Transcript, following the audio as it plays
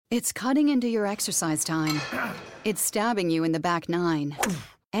It's cutting into your exercise time. It's stabbing you in the back nine.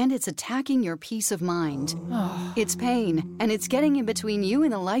 And it's attacking your peace of mind. It's pain, and it's getting in between you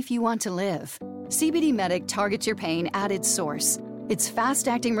and the life you want to live. CBD Medic targets your pain at its source. It's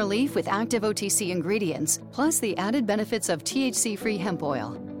fast-acting relief with active OTC ingredients, plus the added benefits of THC-free hemp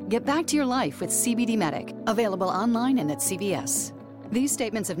oil. Get back to your life with CBD Medic, available online and at CVS. These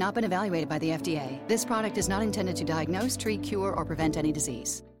statements have not been evaluated by the FDA. This product is not intended to diagnose, treat, cure, or prevent any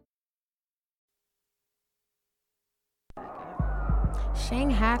disease.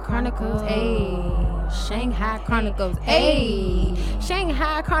 Shanghai Chronicles, ayy. Shanghai Chronicles, ayy.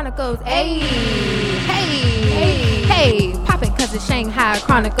 Shanghai Chronicles, ayy. Hey, hey, pop it cause it's Shanghai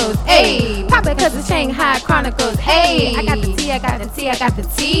Chronicles, ayy. Pop it cause it's Shanghai Chronicles, ayy. I got the tea, I got the tea, I got the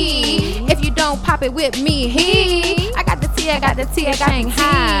tea. If you don't pop it with me, I got the tea, I got the tea, I got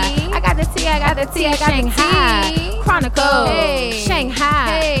Shanghai. I got the tea, I got the tea, I got Shanghai Chronicles,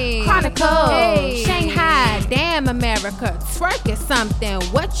 Shanghai Chronicles, Shanghai. Damn America, twerk is something.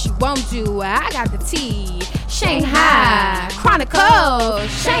 What you won't do? I got the tea. Shanghai Chronicles,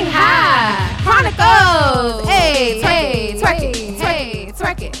 Shanghai Chronicles. Hey, twerk it, hey,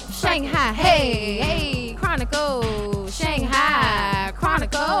 twerk it. Shanghai, hey, Chronicles, Shanghai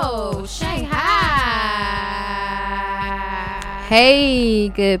Chronicles, Shanghai. Hey,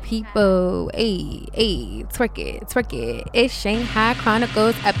 good people. Hey, twerk it, twerk it. It's Shanghai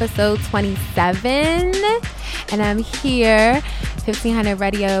Chronicles episode 27. And I'm here, 1500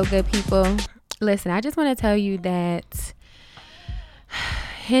 Radio, good people. Listen, I just want to tell you that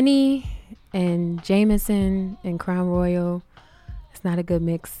Henny and Jameson and Crown Royal, it's not a good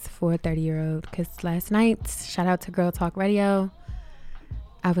mix for a 30-year-old. Because last night, shout out to Girl Talk Radio,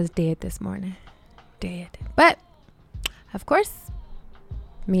 I was dead this morning. Dead. But, of course,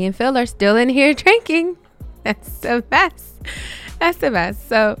 me and Phil are still in here drinking. That's the best. That's the best.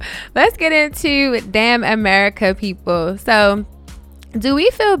 So let's get into Damn America, people. So do we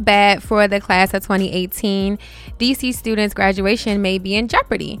feel bad for the class of 2018? DC students' graduation may be in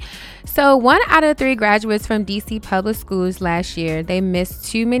jeopardy. So 1 out of 3 graduates from DC public schools last year, they missed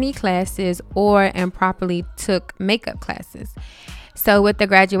too many classes or improperly took makeup classes. So with the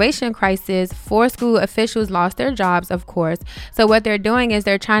graduation crisis, 4 school officials lost their jobs, of course. So what they're doing is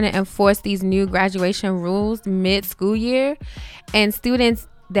they're trying to enforce these new graduation rules mid-school year. And students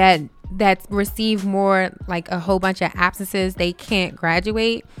that receive more, like a whole bunch of absences, they can't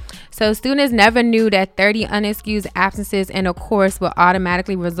graduate. So students never knew that 30 unexcused absences in a course will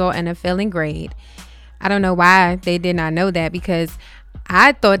automatically result in a failing grade. I don't know why they did not know that, because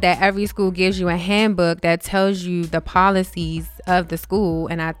I thought that every school gives you a handbook that tells you the policies of the school,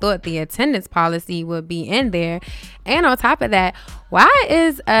 and I thought the attendance policy would be in there. And on top of that, why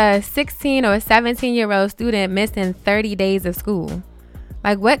is a 16 or 17-year-old student missing 30 days of school?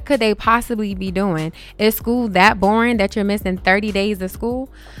 Like, what could they possibly be doing? Is school that boring that you're missing 30 days of school?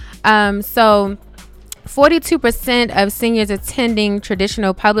 So 42% of seniors attending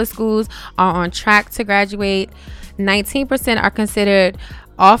traditional public schools are on track to graduate. 19% are considered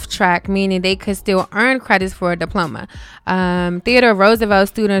off track, meaning they could still earn credits for a diploma. Theodore Roosevelt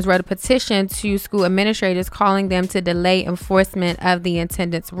students wrote a petition to school administrators calling them to delay enforcement of the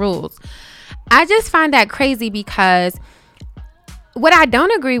attendance rules. I just find that crazy, because what I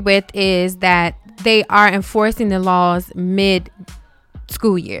don't agree with is that they are enforcing the laws mid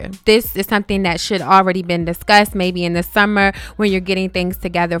school year. This is something that should already been discussed maybe in the summer when you're getting things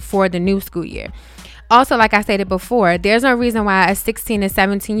together for the new school year. Also, like I stated before, there's no reason why a 16 to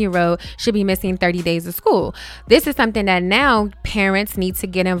 17-year-old should be missing 30 days of school. This is something that now parents need to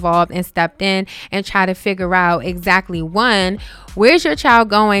get involved and step in and try to figure out exactly, 1, where's your child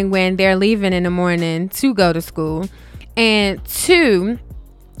going when they're leaving in the morning to go to school? And 2,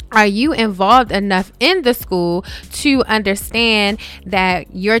 are you involved enough in the school to understand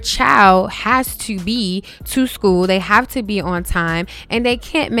that your child has to be to school? They have to be on time, and they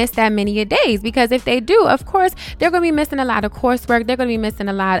can't miss that many days, because if they do, of course, they're going to be missing a lot of coursework. They're going to be missing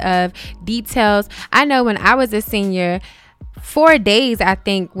a lot of details. I know when I was a senior, 4 days, I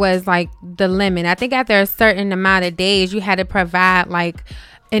think, was like the limit. I think after a certain amount of days, you had to provide like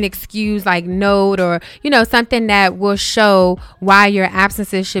an excuse, like note, or something that will show why your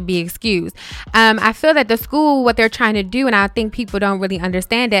absences should be excused. I feel that the school, what they're trying to do, and I think people don't really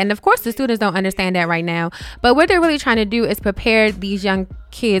understand that, and of course the students don't understand that right now, but what they're really trying to do is prepare these young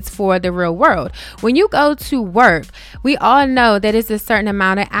kids for the real world. When you go to work, we all know that it's a certain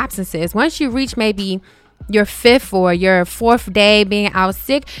amount of absences. Once you reach maybe your fifth or your fourth day being out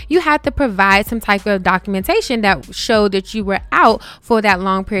sick, you had to provide some type of documentation that showed that you were out for that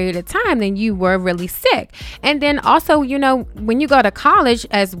long period of time, then you were really sick. And then also, you know, when you go to college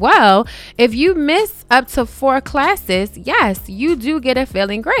as well, if you miss up to 4 classes, yes, you do get a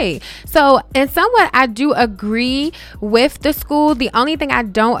failing grade. So in somewhat, I do agree with the school. The only thing I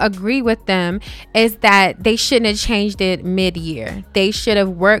don't agree with them is that they shouldn't have changed it mid-year. They should have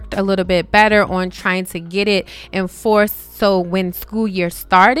worked a little bit better on trying to get it enforced, so when school year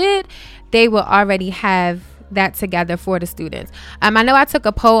started, they will already have that together for the students. I know I took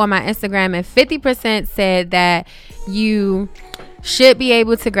a poll on my Instagram and 50% said that you should be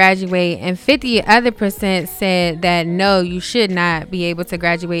able to graduate, and 50% said that no, you should not be able to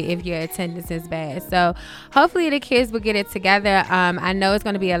graduate if your attendance is bad. So hopefully the kids will get it together. I know it's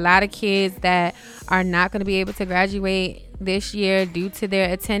going to be a lot of kids that are not going to be able to graduate this year due to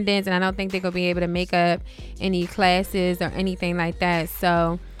their attendance, and I don't think they're going to be able to make up any classes or anything like that.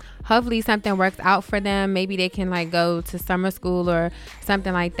 So hopefully something works out for them. Maybe they can like go to summer school or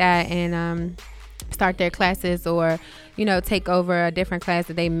something like that and start their classes, or you know, take over a different class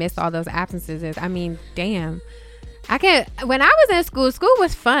that they missed all those absences. I mean, damn. When I was in school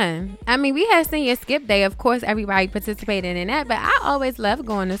was fun. I mean, we had senior skip day. Of course, everybody participated in that, but I always loved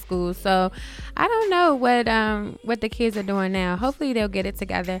going to school. So I don't know what the kids are doing now. Hopefully they'll get it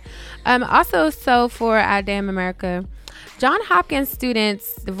together. Also, so for our damn America, Johns Hopkins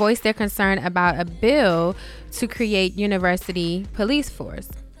students voiced their concern about a bill to create university police force.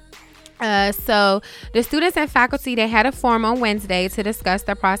 So the students and faculty, they had a forum on Wednesday to discuss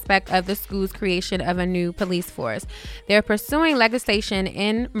the prospect of the school's creation of a new police force. They're pursuing legislation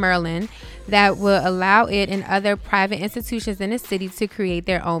in Maryland that will allow it and other private institutions in the city to create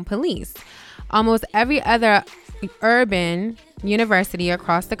their own police. Almost every other urban university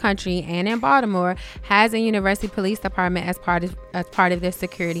across the country and in Baltimore has a university police department as part of their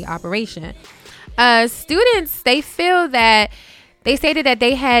security operation. Students, they feel that they stated that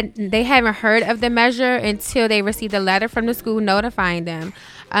they haven't heard of the measure until they received a letter from the school notifying them.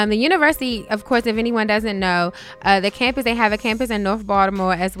 The university, of course, if anyone doesn't know, the campus, they have a campus in North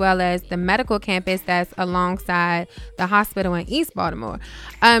Baltimore as well as the medical campus that's alongside the hospital in East Baltimore.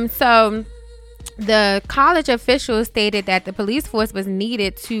 So the college officials stated that the police force was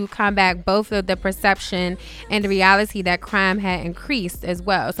needed to combat both of the perception and the reality that crime had increased as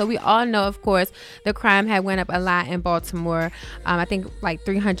well. So we all know, of course, the crime had went up a lot in Baltimore. I think like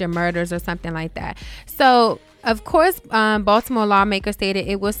 300 murders or something like that. So of course, Baltimore lawmakers stated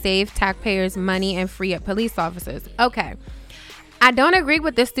it will save taxpayers money and free up police officers. Okay. I don't agree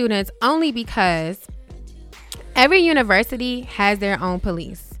with the students only because every university has their own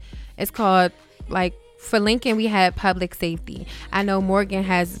police. It's called, like, for Lincoln, we had public safety. I know Morgan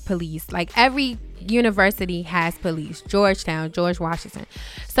has police. Like, every university has police. Georgetown, George Washington.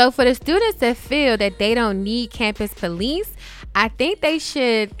 So for the students that feel that they don't need campus police, I think they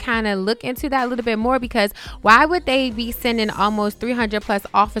should kind of look into that a little bit more, because why would they be sending almost 300 plus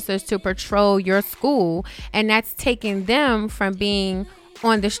officers to patrol your school, and that's taking them from being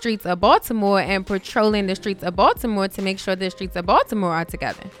on the streets of Baltimore and patrolling the streets of Baltimore to make sure the streets of Baltimore are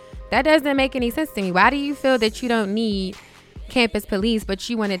together? That doesn't make any sense to me. Why do you feel that you don't need campus police, but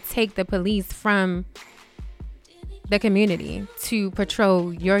you want to take the police from the community to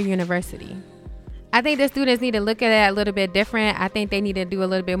patrol your university? I think the students need to look at that a little bit different. I think they need to do a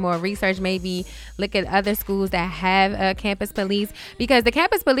little bit more research, maybe look at other schools that have campus police, because the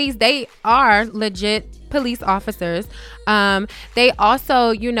campus police, they are legit police officers. They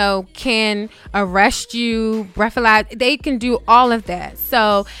also, you know, can arrest you, breathalyze. They can do all of that.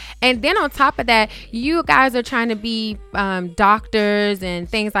 So, and then on top of that, you guys are trying to be doctors and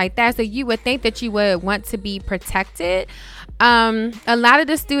things like that. So you would think that you would want to be protected. A lot of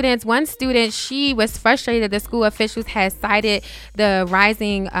the students, one student, she was frustrated the school officials had cited the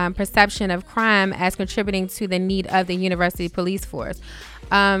rising perception of crime as contributing to the need of the university police force.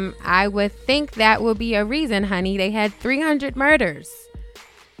 I would think that would be a reason, honey. They had 300 murders.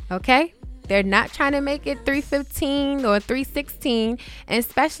 Okay? They're not trying to make it 315 or 316, and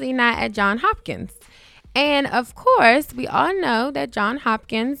especially not at Johns Hopkins. And of course, we all know that Johns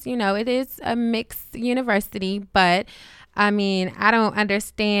Hopkins, you know, it is a mixed university, but I mean, I don't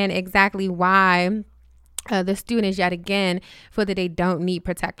understand exactly why the students yet again feel that they don't need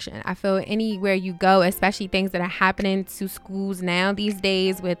protection. I feel anywhere you go, especially things that are happening to schools now these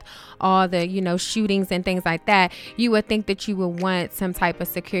days with all the, shootings and things like that, you would think that you would want some type of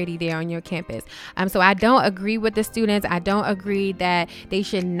security there on your campus. So I don't agree with the students. I don't agree that they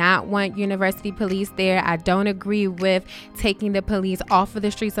should not want university police there. I don't agree with taking the police off of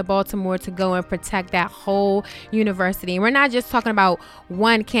the streets of Baltimore to go and protect that whole university. And we're not just talking about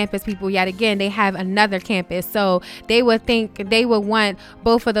one campus, people. Yet again, they have another campus. So they would want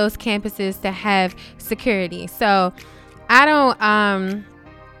both of those campuses to have security. So I don't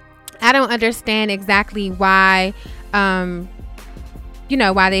understand exactly why,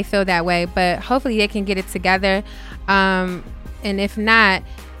 why they feel that way, but hopefully they can get it together. And if not,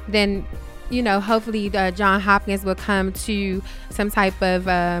 then, hopefully Johns Hopkins will come to some type of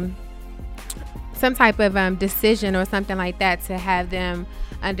decision or something like that to have them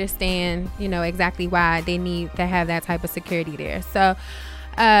understand, exactly why they need to have that type of security there. So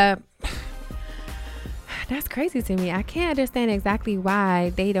that's crazy to me. I can't understand exactly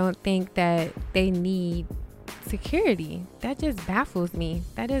why they don't think that they need security. That just baffles me.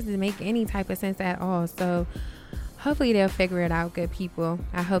 That doesn't make any type of sense at all. So hopefully they'll figure it out, good people.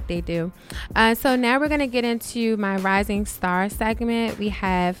 I hope they do. So now we're going to get into my Rising Star segment. We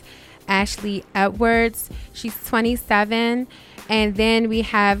have Ashley Edwards. She's 27. And then we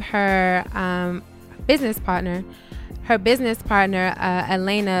have her business partner,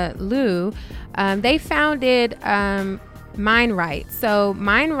 Elena Liu. They founded MindRight. So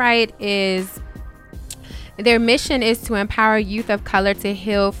MindRight their mission is to empower youth of color to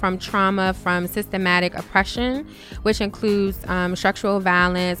heal from trauma from systematic oppression, which includes structural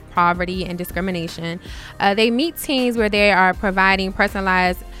violence, poverty, and discrimination. They meet teens where they are providing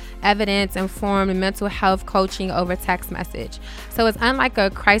personalized evidence-informed mental health coaching over text message. So it's unlike a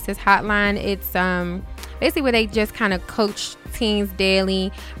crisis hotline. It's basically where they just kind of coach teens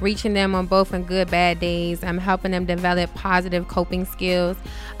daily, reaching them on both in good, bad days, helping them develop positive coping skills.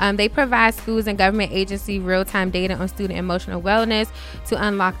 They provide schools and government agencies real-time data on student emotional wellness to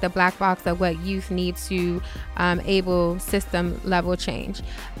unlock the black box of what youth need to able system level change.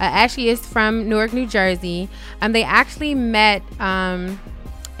 Ashley is from Newark, New Jersey. They actually met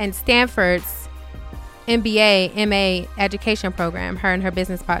in Stanford's MBA, MA education program, her and her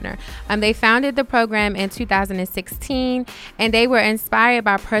business partner. They founded the program in 2016, and they were inspired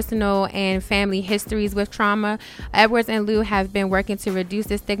by personal and family histories with trauma. Edwards and Liu have been working to reduce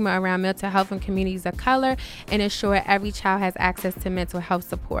the stigma around mental health in communities of color and ensure every child has access to mental health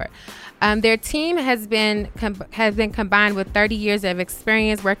support. Their team has been combined with 30 years of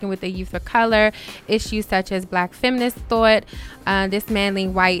experience working with the youth of color, issues such as Black feminist thought,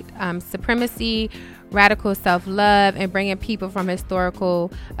 dismantling white supremacy, radical self-love, and bringing people from historical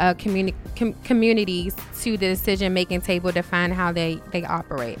communities to the decision-making table to find how they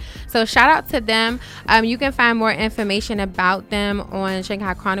operate. So shout out to them. You can find more information about them on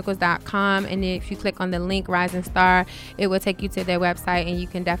ShanghaiChronicles.com, and if you click on the link Rising Star, it will take you to their website, and you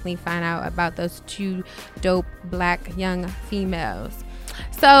can definitely find out about those two dope Black young females.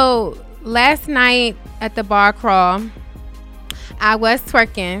 So last night at the bar crawl, I was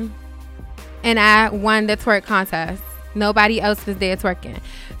twerking, and I won the twerk contest. Nobody else was there twerking.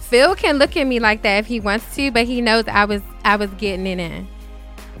 Phil can look at me like that if he wants to, but he knows I was getting it in.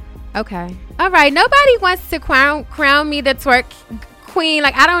 Okay. All right. Nobody wants to crown me the twerk queen.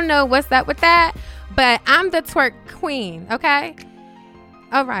 Like, I don't know what's up with that, but I'm the twerk queen. Okay.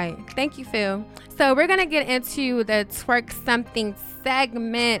 All right. Thank you, Phil. So we're going to get into the twerk something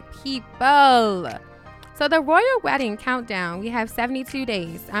segment, people. So the royal wedding countdown, we have 72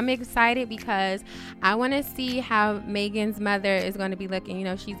 days. I'm excited because I want to see how Meghan's mother is going to be looking. You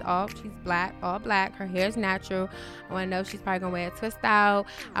know, she's black, all black. Her hair is natural. I want to know if she's probably going to wear a twist out.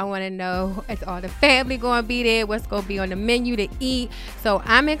 I want to know if all the family going to be there, what's going to be on the menu to eat. So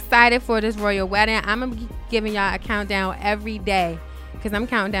I'm excited for this royal wedding. I'm going to be giving y'all a countdown every day because I'm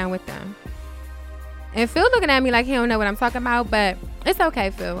counting down with them. And Phil looking at me like he don't know what I'm talking about, but it's okay,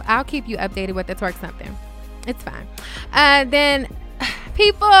 Phil. I'll keep you updated with the twerk something. It's fine. Then,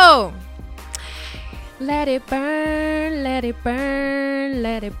 people, let it burn, let it burn,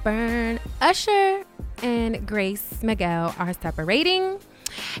 let it burn. Usher and Grace Miguel are separating.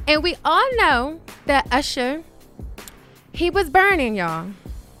 And we all know that Usher, he was burning, y'all.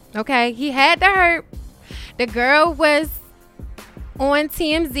 Okay? He had the hurt. The girl was on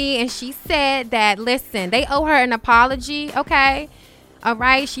TMZ and she said that, listen, they owe her an apology, okay? All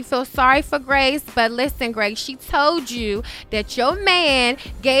right, she feels sorry for Grace, but listen, Grace, she told you that your man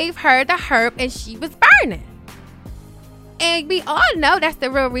gave her the herb and she was burning. And we all know that's the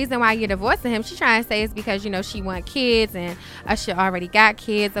real reason why you're divorcing him. She's trying to say it's because, she want kids and Usher already got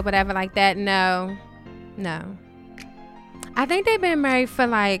kids or whatever like that. No. I think they've been married for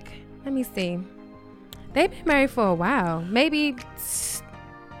let me see. They've been married for a while. Maybe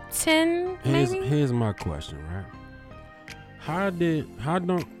 10, maybe? Here's my question, right? How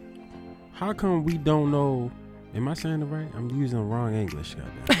come we don't know? Am I saying it right? I'm using the wrong English.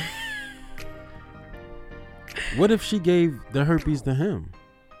 Goddamn. What if she gave the herpes to him?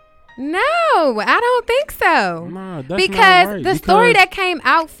 No, I don't think so. Nah, that's because not right. The story that came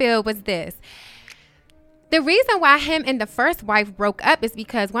out, Phil, was this. The reason why him and the first wife broke up is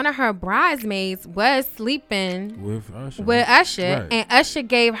because one of her bridesmaids was sleeping with Usher, right. And Usher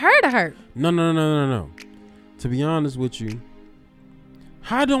gave her the hurt. No. To be honest with you,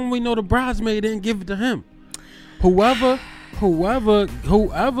 how don't we know the bridesmaid didn't give it to him? Whoever,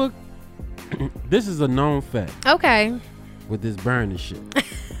 this is a known fact. Okay. With this burning shit.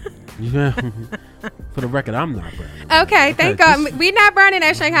 For the record, I'm not burning. Okay, thank God. We not burning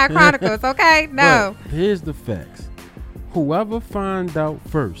at Shanghai Chronicles, okay? No. But here's the facts. Whoever find out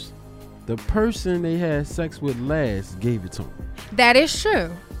first, the person they had sex with last gave it to him. That is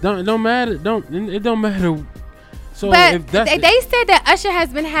true. It don't matter. It don't matter. So but if they said that Usher has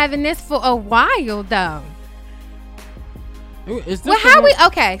been having this for a while, though.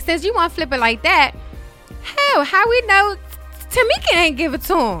 Okay, since you want to flip it like that, hell, how we know Tamika ain't give it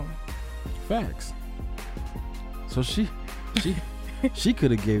to him? Facts. So she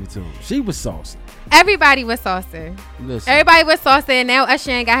could have gave it to him. She was saucy. Everybody was saucy. Listen. Everybody was saucy, and now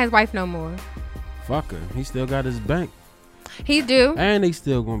Usher ain't got his wife no more. Fuck her. He still got his bank. He do. And they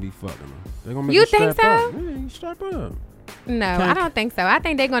still gonna be fucking her. They gonna make you her think strap so? Up. Yeah, you strap up. No, I don't think so. I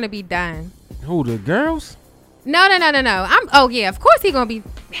think they're gonna be done. Who, the girls? No. Of course he gonna be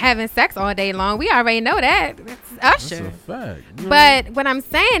having sex all day long. We already know that. It's Usher. That's a fact. But what I'm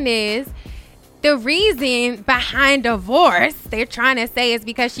saying is, the reason behind divorce, they're trying to say is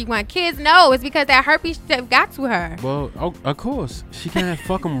because she want kids. No, it's because that herpes got to her. Well, of course. She can't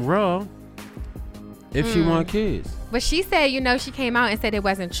fuck them raw if she want kids. But she said, she came out and said it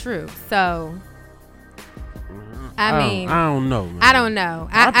wasn't true. So, I don't know, man. I don't know.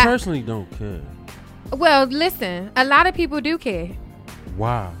 I personally don't care. Well, listen, a lot of people do care.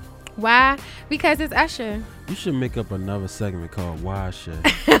 Why? Why? Because it's Usher. You should make up another segment called Why Shay.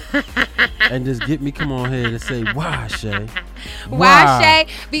 And just get me come on here to say why Shay. Why Shay?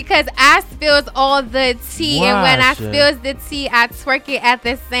 Because I spills all the tea. Why, and when I Shay? spills the tea, I twerk it at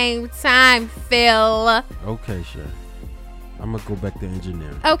the same time, Phil. Okay, Shay. I'm going to go back to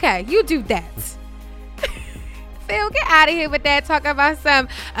engineering. Okay, you do that. Phil, get out of here with that. Talk about some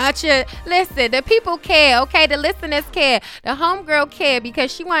Usher. Listen, the people care, okay? The listeners care. The homegirl care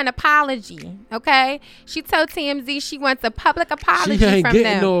because she wants an apology, okay? She told TMZ she wants a public apology she ain't from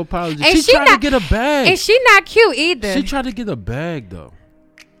getting them. no apology. And she tried to get a bag. And she not cute either. She tried to get a bag, though.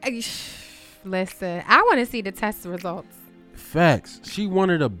 Listen, I want to see the test results. Facts. She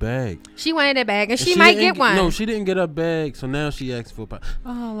wanted a bag. She wanted a bag, and she might get one. No, she didn't get a bag, so now she asked for a apology.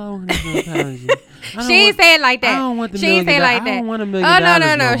 Oh, I want an apology. She ain't say it like that. I don't want the she ain't say it like that. I don't want $1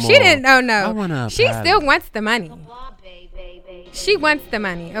 million. No. She didn't. No. I want a she apology. still wants the money. She wants the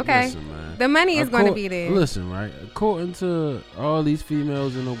money, okay? Listen, man. The money is going to be there. Listen, right? According to all these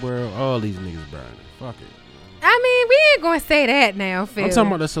females in the world, all these niggas burning. Fuck it. I mean, we ain't going to say that now, Phil. I'm talking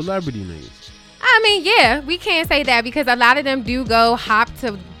about the celebrity niggas. I mean, yeah, we can't say that because a lot of them do go hop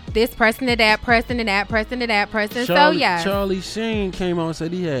to this person to that person to that person to that person. Charlie Sheen came out and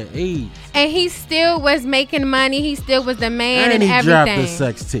said he had AIDS. And he still was making money. He still was the man and he everything. dropped the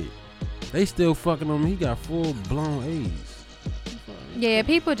sex tape. They still fucking him. He got full-blown AIDS. Yeah,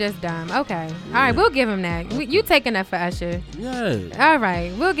 people just dumb. Okay. Yeah. All right, we'll give him that. You taking that for Usher. Yeah. All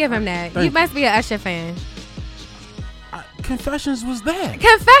right, we'll give him that. You must be an Usher fan. Confessions was that.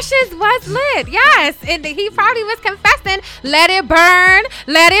 Confessions was lit, yes. And he probably was confessing, let it burn,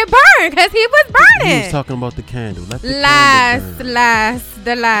 because he was burning. He was talking about the candle. Let the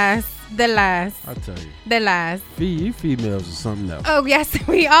the last. I'll tell you. The last. You females are something else. Oh, yes,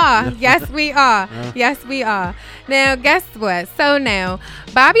 we are. Yes, we are. Yes, we are. Now, guess what? So now,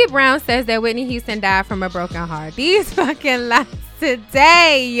 Bobby Brown says that Whitney Houston died from a broken heart. These fucking lies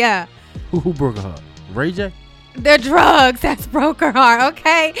today. Who broke her heart? Ray J? The drugs that's broke her heart,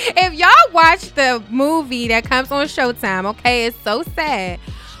 okay? If y'all watch the movie that comes on Showtime, okay, it's so sad.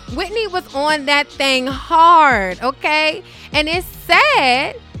 Whitney was on that thing hard, okay? And it's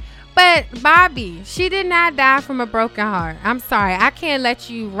sad, but Bobby, she did not die from a broken heart. I'm sorry. I can't let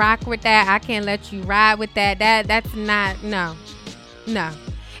you rock with that. I can't let you ride with that. That's not, no.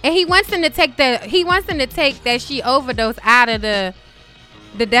 And he wants them to take that she overdosed out of the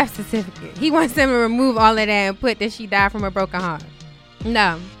death certificate. He wants them to remove all of that and put that she died from a broken heart.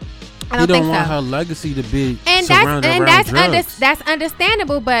 No. I don't think so. He don't want her legacy to be and surrounded around drugs. That's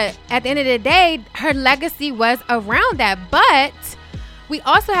understandable, but at the end of the day, her legacy was around that. But we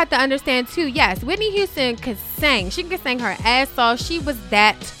also have to understand too, yes, Whitney Houston could sing. She could sing her ass off. She was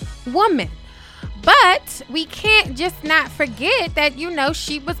that woman. But we can't just not forget that,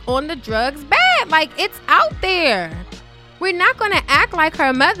 she was on the drugs bad. Like, it's out there. We're not going to act like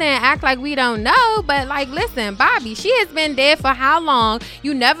her mother and act like we don't know. But, like, listen, Bobby, she has been dead for how long?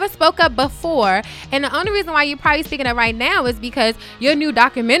 You never spoke up before. And the only reason why you're probably speaking up right now is because your new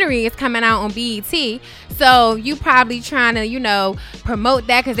documentary is coming out on BET. So you probably trying to, promote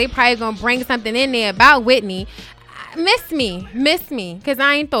that because they probably going to bring something in there about Whitney. Miss me, because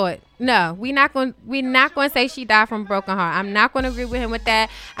I ain't thought. No, we're not going to say she died from a broken heart. I'm not going to agree with him with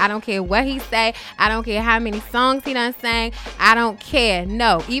that. I don't care what he say. I don't care how many songs he done sang. I don't care.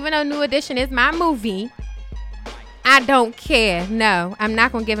 No, even though New Edition is my movie, I don't care. No, I'm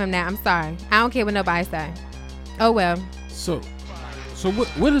not going to give him that. I'm sorry. I don't care what nobody say. Oh, well. So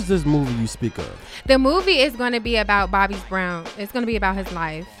what is this movie you speak of? The movie is going to be about Bobby Brown. It's going to be about his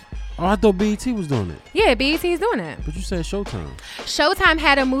life. Oh, I thought BET was doing it. Yeah, BET is doing it. But you said Showtime. Showtime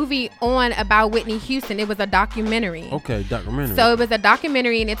had a movie on about Whitney Houston. It was a documentary. Okay, documentary. So it was a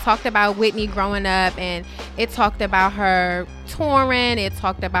documentary, and it talked about Whitney growing up, and it talked about her touring. It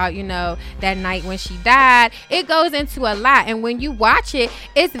talked about, that night when she died. It goes into a lot. And when you watch it,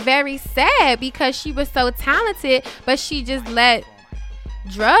 it's very sad because she was so talented, but she just let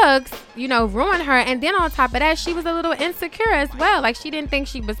drugs ruin her. And then on top of that, she was a little insecure as well. Like, she didn't think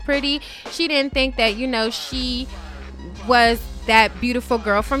she was pretty. She didn't think that she was that beautiful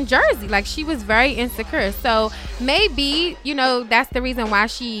girl from Jersey. Like, she was very insecure. So maybe that's the reason why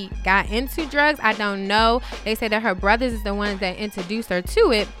she got into drugs. I don't know. They say that her brothers is the ones that introduced her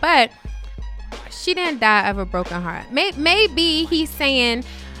to it, but she didn't die of a broken heart. Maybe he's saying,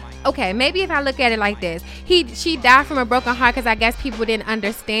 okay, maybe if I look at it like this, she died from a broken heart because I guess people didn't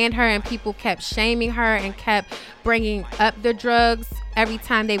understand her and people kept shaming her and kept bringing up the drugs every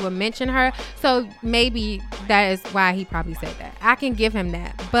time they would mention her. So maybe that is why he probably said that. I can give him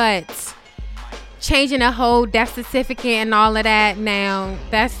that. But changing a whole death certificate and all of that now,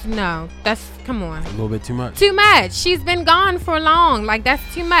 that's come on. A little bit too much. Too much. She's been gone for long. Like, that's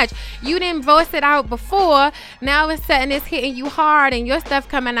too much. You didn't voice it out before. Now it's sudden it's hitting you hard and your stuff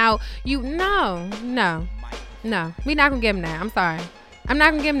coming out. No. We're not gonna give him that. I'm sorry. I'm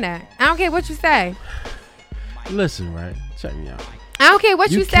not gonna give him that. I don't care what you say. Listen, right? Check me out. I don't care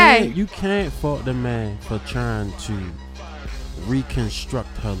what you say. You can't fault the man for trying to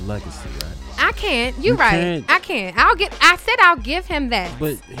reconstruct her legacy, right? I can't. You're right. I can't. I said I'll give him that.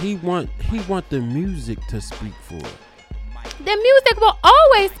 But he want the music to speak for it. The music will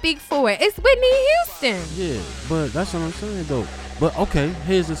always speak for it. It's Whitney Houston. Yeah, but that's what I'm saying though. But okay,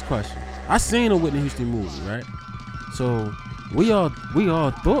 here's this question. I seen a Whitney Houston movie, right? So we all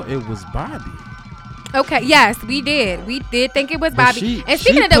thought it was Bobby. Okay, yes, we did. We did think it was Bobby. And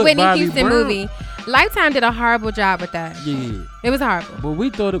speaking of the Whitney Houston movie, Lifetime did a horrible job with that. Yeah. It was horrible. But we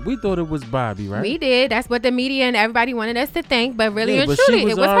thought it was Bobby, right? We did. That's what the media and everybody wanted us to think. But really and truly,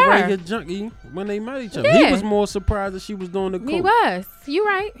 it was her. A junkie when they met each other. Yeah. He was more surprised that she was doing the coke. He was. You're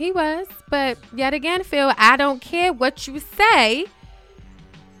right. He was. But yet again, Phil, I don't care what you say.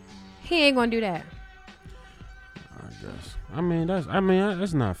 He ain't gonna do that. I guess. I mean,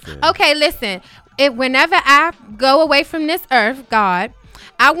 that's not fair. Okay, listen. Whenever I go away from this earth, God,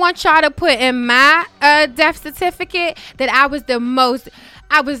 I want y'all to put in my death certificate that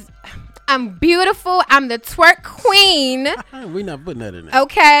I'm beautiful. I'm the twerk queen. We're not putting that in there.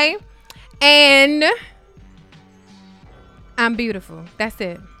 Okay. And I'm beautiful. That's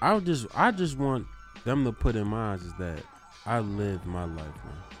it. I just want them to put in mind is that I lived my life,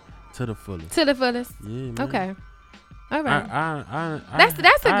 man, to the fullest. To the fullest. Yeah, man. Okay. All right.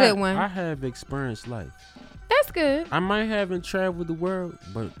 That's a good one. I have experienced life. That's good. I might haven't traveled the world,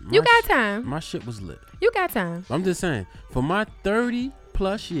 but you got time. My shit was lit. You got time. I'm just saying, for my 30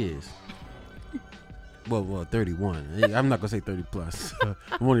 plus years. Well, 31. I'm not gonna say 30 plus. I'm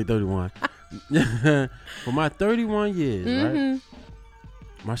only 31. For my 31 years, right?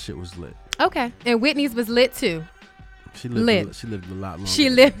 My shit was lit. Okay, and Whitney's was lit too. She lived a lot longer. She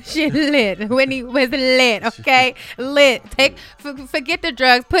lit. Whitney was lit. Okay, lit. Forget the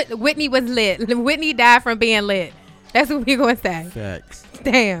drugs. Whitney was lit. Whitney died from being lit. That's what we gonna say. Facts.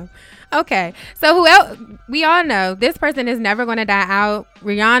 Damn. Okay. So who else? We all know this person is never gonna die out.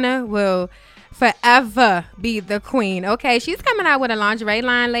 Rihanna will forever be the queen. Okay, she's coming out with a lingerie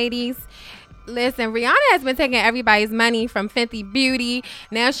line, ladies. Listen, Rihanna has been taking everybody's money from Fenty Beauty.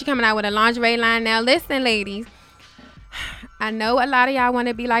 Now she's coming out with a lingerie line. Now listen, ladies, I know a lot of y'all want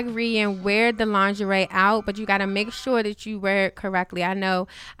to be like Ree and wear the lingerie out, but you got to make sure that you wear it correctly. I know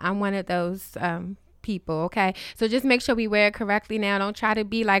I'm one of those people, okay? So just make sure we wear it correctly now. Don't try to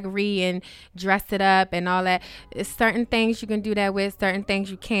be like Ree and dress it up and all that. It's certain things you can do that with, certain things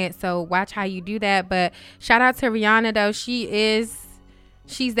you can't. So watch how you do that. But shout out to Rihanna, though.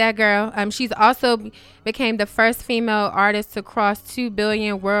 She's that girl. She's also became the first female artist to cross 2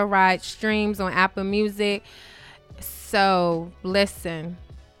 billion worldwide streams on Apple Music. So listen,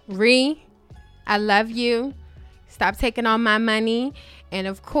 Ree, I love you. Stop taking all my money. And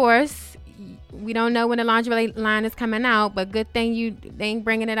of course, we don't know when the lingerie line is coming out, but good thing they ain't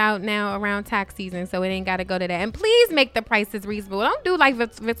bringing it out now around tax season, so it ain't got to go to that. And please make the prices reasonable. Don't do like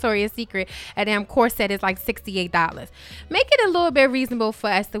Victoria's Secret. A damn corset is like $68. Make it a little bit reasonable for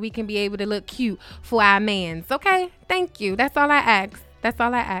us so we can be able to look cute for our mans. Okay? Thank you. That's all I ask.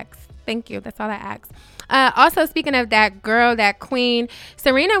 Thank you. That's all I ask. Also, speaking of that girl, that queen,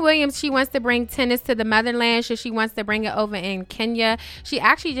 Serena Williams, she wants to bring tennis to the motherland. So she wants to bring it over in Kenya. She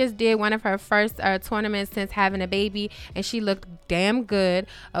actually just did one of her first tournaments since having a baby, and she looked damn good.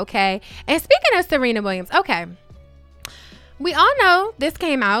 Okay. And speaking of Serena Williams, okay, we all know this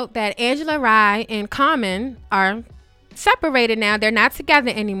came out that Angela Rye and Common are separated now. They're not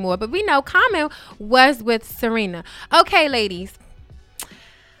together anymore, but we know Common was with Serena. Okay, ladies.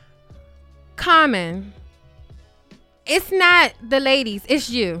 Common, it's not the ladies, it's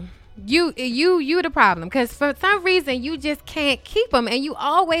you the problem, because for some reason you just can't keep them, and you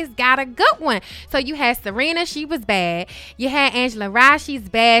always got a good one. So you had Serena, she was bad. You had Angela Rye, she's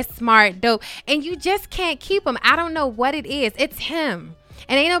bad, smart, dope, and you just can't keep them. I don't know what it is. It's him,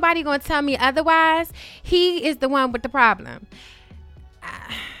 and ain't nobody gonna tell me otherwise. He is the one with the problem.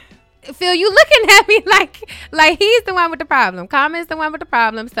 Phil, you looking at me like he's the one with the problem. Common's the one with the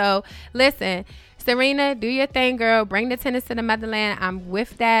problem. So listen, Serena, do your thing, girl. Bring the tennis to the motherland. I'm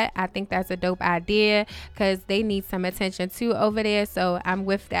with that. I think that's a dope idea because they need some attention too over there. So I'm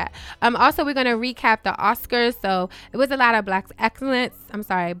with that. Also, we're gonna recap the Oscars. So it was a lot of black excellence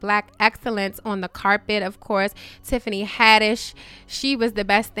on the carpet. Of course, Tiffany Haddish, she was the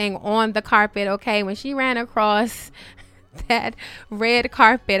best thing on the carpet. Okay, when she ran across that red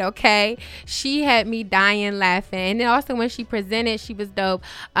carpet, okay, she had me dying laughing. And then also when she presented, she was dope.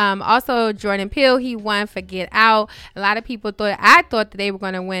 Also Jordan Peele, he won for Get Out. A lot of people thought that they were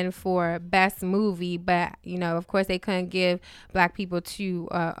going to win for best movie, but you know, of course they couldn't give black people 2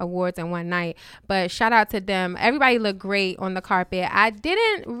 awards in one night. But shout out to them. Everybody looked great on the carpet. I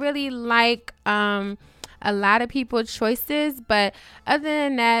didn't really like a lot of people's choices, but other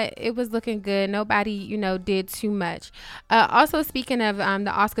than that, it was looking good. Nobody, did too much. Also, speaking of the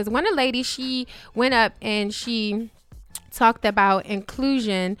Oscars, one of the ladies, she went up and she talked about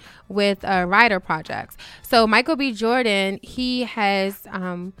inclusion with writer projects. So Michael B. Jordan, he has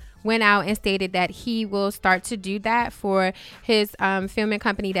went out and stated that he will start to do that for his filming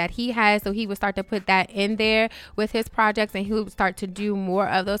company that he has. So he will start to put that in there with his projects, and he will start to do more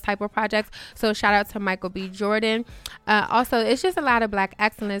of those type of projects. So shout out to Michael B. Jordan. Also, it's just a lot of black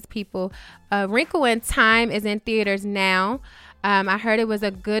excellence people. Wrinkle in Time is in theaters now. I heard it was a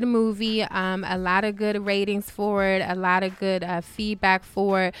good movie, a lot of good ratings for it, a lot of good feedback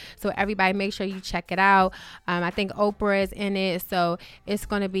for it. So everybody make sure you check it out. I think Oprah is in it, so it's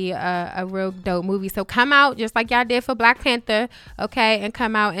going to be a real dope movie. So come out just like y'all did for Black Panther, okay, and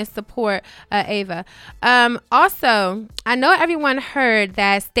come out and support Ava. Also, I know everyone heard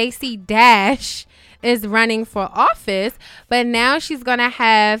that Stacey Dash is running for office, but now she's gonna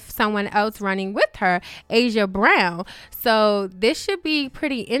have someone else running with her, Asia Brown. So this should be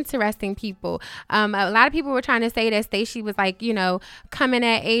pretty interesting, people. A lot of people were trying to say that Stacey was coming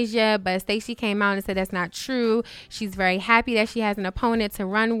at Asia, but Stacey came out and said that's not true. She's very happy that she has an opponent to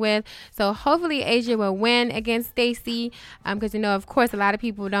run with. So hopefully Asia will win against Stacey, because of course a lot of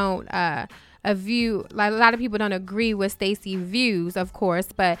people don't a lot of people don't agree with Stacey's views, of course,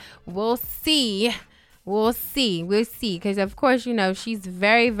 but we'll see. We'll see, because of course, she's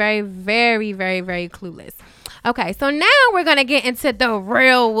very, very, very, very, very clueless. Okay, so now we're going to get into the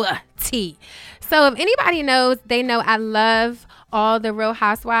real tea. So if anybody knows, they know I love all the Real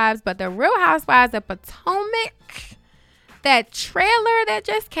Housewives, but the Real Housewives of Potomac, that trailer that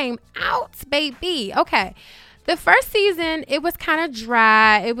just came out, baby. Okay. The first season, it was kind of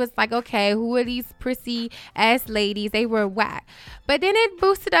dry. It was like, okay, who are these prissy ass ladies? They were whack. But then it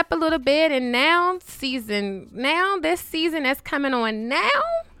boosted up a little bit, and this season that's coming on now,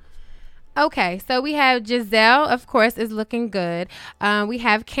 Okay, so we have Giselle, of course, is looking good. We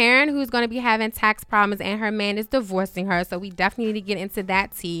have Karen, who's going to be having tax problems, and her man is divorcing her. So we definitely need to get into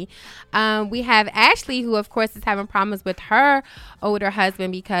that tea. We have Ashley, who, of course, is having problems with her older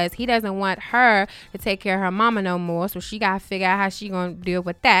husband because he doesn't want her to take care of her mama no more. So she got to figure out how she going to deal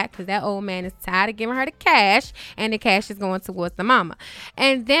with that because that old man is tired of giving her the cash, and the cash is going towards the mama.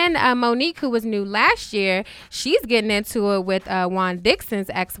 And then Monique, who was new last year, she's getting into it with Juan Dixon's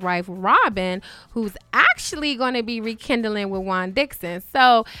ex-wife, Robin, who's actually going to be rekindling with Juan Dixon.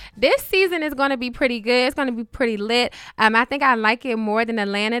 So this season is going to be pretty good. It's going to be pretty lit. I think I like it more than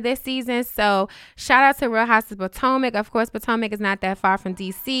Atlanta this season. So shout out to Real House of Potomac. Of course, Potomac is not that far from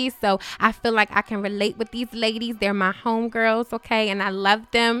DC. So I feel like I can relate with these ladies. They're my homegirls, okay? And I love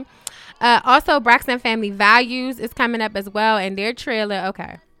them. Also, Braxton Family Values is coming up as well. And their trailer,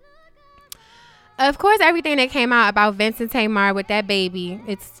 okay. Of course, everything that came out about Vincent Tamar with that baby,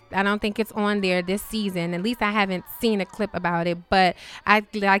 I don't think it's on there this season. At least I haven't seen a clip about it. But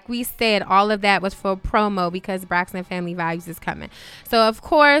like we said, all of that was for promo because Braxton Family Values is coming. So, of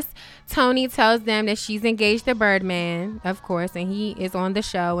course, Tony tells them that she's engaged to Birdman, of course, and he is on the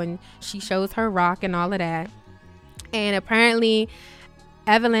show, and she shows her rock and all of that. And apparently,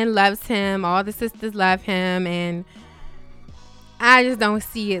 Evelyn loves him. All the sisters love him, and I just don't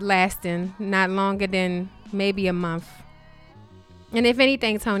see it lasting not longer than maybe a month. And if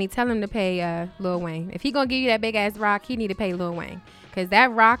anything, Tony, tell him to pay Lil Wayne. If he gonna give you that big ass rock, he need to pay Lil Wayne. Because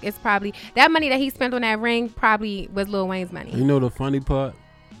that rock is probably, that money that he spent on that ring probably was Lil Wayne's money. You know the funny part?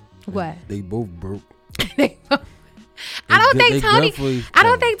 What? They both broke. I don't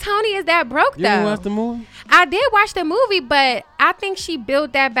think Tony is that broke though. You didn't watch the movie? I did watch the movie, but I think she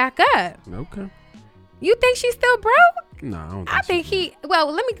built that back up. Okay. You think she's still broke? No, I don't think I think he.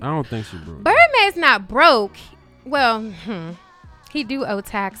 Well, let me. I don't think she broke. Birdman's not broke. Well, he do owe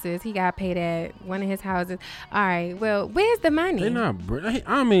taxes. He got paid at one of his houses. All right. Well, where's the money? They not broke.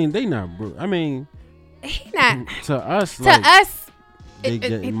 I mean, they not broke. I mean, he not. To us. To us. They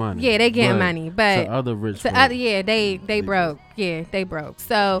getting money. Yeah, they getting money, but to other rich folk, yeah, they broke. Yeah, they broke.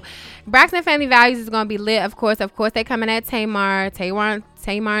 So Braxton Family Values is gonna be lit. Of course, they coming at Tamar and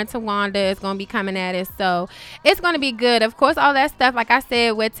Tawanda is gonna be coming at it. So it's gonna be good. Of course, all that stuff, like I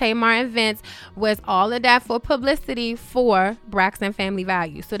said, with Tamar and Vince was all of that for publicity for Braxton Family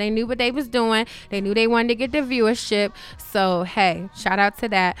Values. So they knew what they was doing. They knew they wanted to get the viewership. So hey, shout out to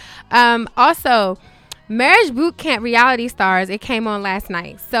that. Also, Marriage Boot Camp Reality Stars, it came on last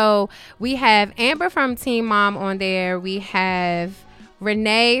night. So we have Amber from Teen Mom on there. We have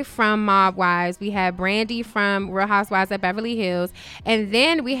Renee from Mob Wives. We have Brandy from Real Housewives of Beverly Hills. And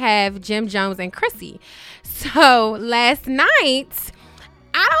then we have Jim Jones and Chrissy. So last night,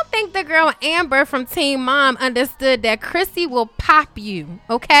 I don't think the girl Amber from Teen Mom understood that Chrissy will pop you,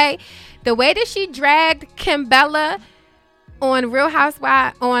 okay? The way that she dragged Kimbella on Real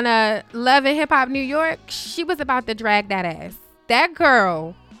Housewives, on Love and Hip Hop New York, she was about to drag that ass. That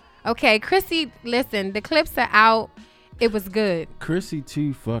girl. Okay, Chrissy, listen, the clips are out. It was good. Chrissy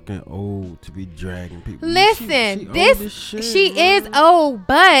too fucking old to be dragging people. Listen, she is old,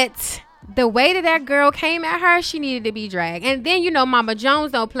 but the way that girl came at her, she needed to be dragged. And then, you know, Mama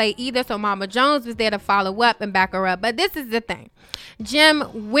Jones don't play either, so Mama Jones was there to follow up and back her up. But this is the thing. Jim,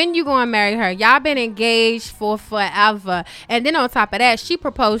 when you gonna marry her? Y'all been engaged for forever. And then on top of that, she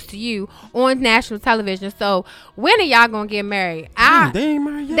proposed to you on national television. So when are y'all gonna get married? They ain't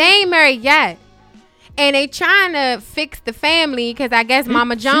married yet. They ain't married yet. And they trying to fix the family because I guess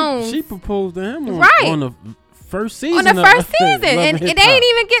Mama Jones. She proposed to him on the first season. On the first season. And they ain't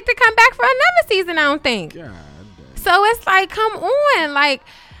even get to come back for another season, I don't think. God. So it's like, come on. Like,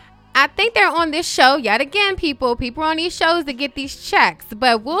 I think they're on this show yet again, people on these shows to get these checks,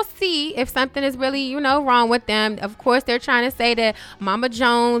 but we'll see if something is really, you know, wrong with them. Of course, they're trying to say that Mama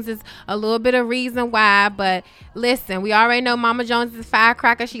Jones is a little bit of reason why, but listen, we already know Mama Jones is a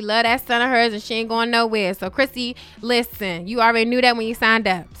firecracker. She love that son of hers and she ain't going nowhere. So Chrissy, listen, you already knew that when you signed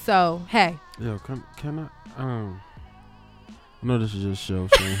up. So, hey. Yo, can I know this is just show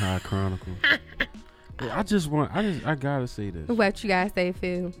Shanghai Chronicle. I gotta say this. What you gotta say,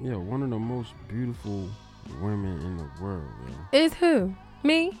 Phil? Yeah, one of the most beautiful women in the world, yo. Is who?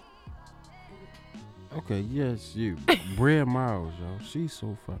 Me? Okay, yes, you. Brea Miles, yo. She's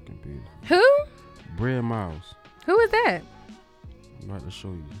so fucking beautiful. Who? Brea Miles. Who is that? I'm about to show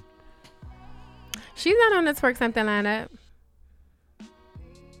you. She's not on the Twerk Something lineup.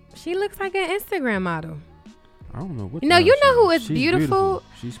 She looks like an Instagram model. I don't know what. No, you know who is She's beautiful?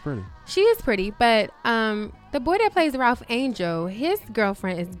 She's pretty. She is pretty, but the boy that plays Ralph Angel, his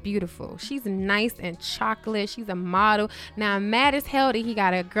girlfriend is beautiful. She's nice and chocolate. She's a model. Now I'm mad as hell that he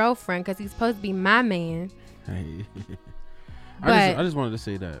got a girlfriend because he's supposed to be my man. Hey. But I just wanted to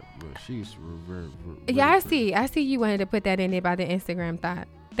say that, but she's very yeah, I see you wanted to put that in there about the Instagram thought.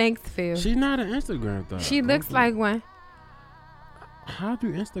 Thanks, Phil. She's not an Instagram thought. She looks like one. How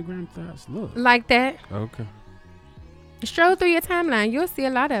do Instagram thoughts look? Like that. Okay. Stroll through your timeline. You'll see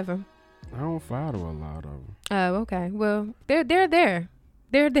a lot of them. I don't follow a lot of them. Oh, okay. Well, they're there.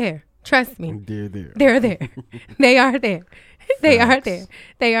 They're there. Trust me. They're there. They're there. They are there. They are Facts. there.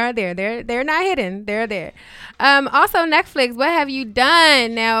 They are there. They're not hidden. They're there. Also, Netflix, what have you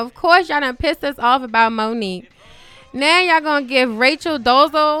done? Now, of course, y'all done pissed us off about Monique. Now y'all gonna give Rachel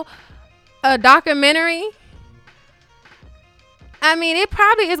Dolezal a documentary. I mean, it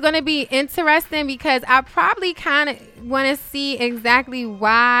probably is going to be interesting because I probably kind of want to see exactly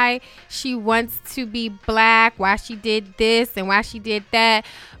why she wants to be black, why she did this and why she did that.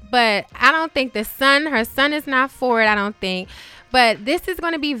 But I don't think her son is not for it, I don't think. But this is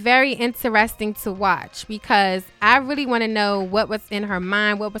going to be very interesting to watch because I really want to know what was in her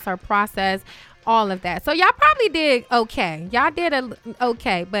mind, what was her process, all of that. So y'all probably did okay. Y'all did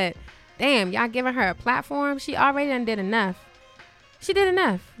okay, but damn, y'all giving her a platform. She already done did enough. She did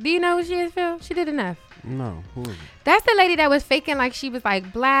enough. Do you know who she is, Phil? She did enough. No, who is it? That's the lady that was faking like she was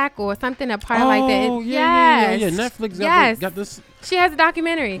like black or something, a part like that. Oh, yeah. Netflix got this. She has a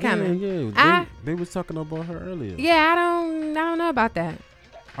documentary coming. Yeah. They was talking about her earlier. Yeah, I don't know about that.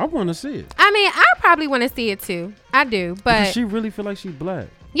 I want to see it. I mean, I probably want to see it too. I do, but Because she really feel like she black.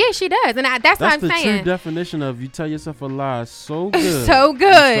 yeah, she does, and that's what I'm the saying. true definition of you tell yourself a lie so good. So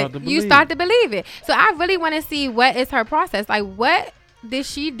good. You start to to believe it. So I really want to see what is her process. Like, what did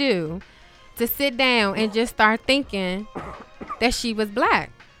she do to sit down and just start thinking that she was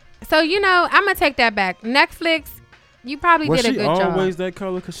black? So, I'm going to take that back. Netflix, you probably did a good job. Was she always that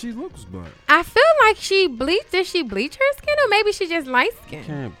color? Because she looks black. I feel like she bleached. Did she bleach her skin? Or maybe she just light skin? You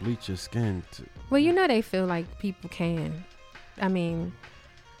can't bleach your skin. Well, they feel like people can. I mean,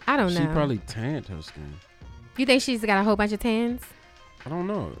 I don't know. She probably tanned her skin. You think she's got a whole bunch of tans? I don't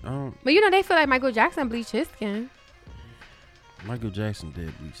know. But they feel like Michael Jackson bleached his skin. Michael Jackson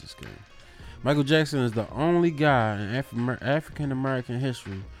did bleach his skin. Michael Jackson is the only guy in African American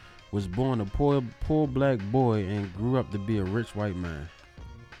history was born a poor black boy and grew up to be a rich white man.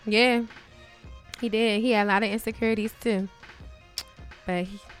 Yeah, he did. He had a lot of insecurities too. But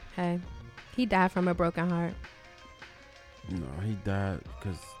he died from a broken heart. No, he died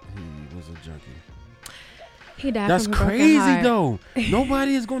because he was a junkie. He died That's from a broken crazy heart. though.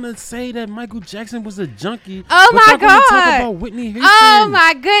 Nobody is gonna say that Michael Jackson was a junkie. Oh my God! Talk about Whitney Houston. Oh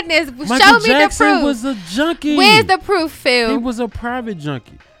my goodness! Michael Show me Jackson the proof. was a junkie. Where's the proof, Phil? He was a private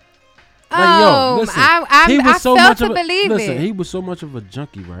junkie. Listen, I fail to believe it. He was so much of a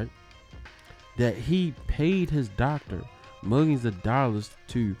junkie, right? That he paid his doctor millions of dollars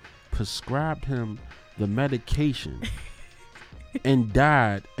to prescribe him the medication and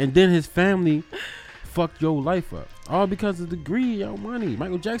died. And then his family fucked your life up. All because of the greed, your money.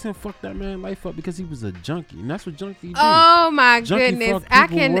 Michael Jackson fucked that man life up because he was a junkie. And that's what junkie do. Oh my Junkie goodness. fuck I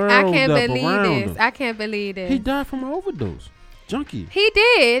people can't world up believe around this. him. I can't believe this. He died from an overdose. Junkie. He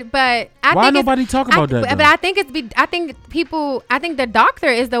did, but Why nobody talk about that? But I think I think the doctor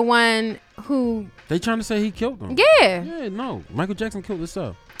is the one who They trying to say he killed him. Yeah. Yeah, no. Michael Jackson killed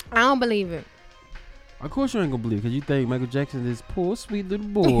himself. I don't believe it. Of course you ain't gonna believe because you think Michael Jackson is poor, sweet little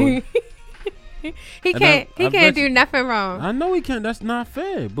boy. He can't do nothing wrong. I know he can't. That's not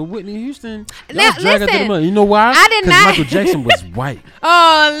fair. But Whitney Houston, Now, drag her to the listen, mud. You know why? I did not. Because Michael Jackson was white.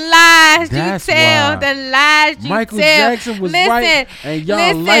 Oh, lies That's you tell. why. The lies you Michael tell. Jackson was white, and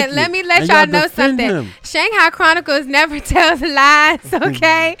y'all like it, let me let and y'all y'all know defend something. him. Shanghai Chronicles never tells lies,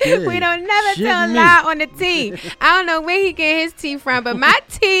 okay? Yeah. We don't never Shit tell me. lie on the tea. I don't know where he get his tea from, but my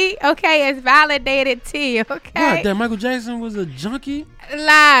tea, okay, is validated tea, okay? What? That Michael Jackson was a junkie?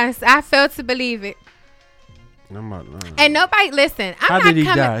 Lies. I fail to believe it. I'm not lying. And nobody, listen, I'm How not did he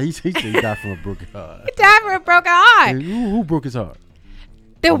coming. die? He said he died from a broken heart. He died from a broken heart. Who broke his heart?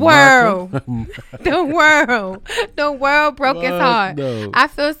 The America? world. The world broke his What? heart. No. I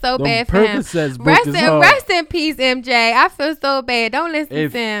feel so Them bad for him. Percocets broke his heart. Rest in peace, MJ. I feel so bad. Don't listen to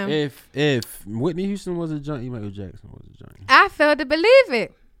him. If Whitney Houston was a junkie, Michael Jackson was a junkie. I fail to believe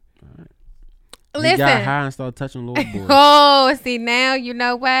it. Right. Listen. He got high and started touching little boys. Oh, see now you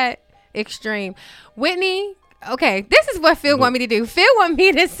know what? Extreme. Whitney, Okay, this is what Phil want me to do. Phil want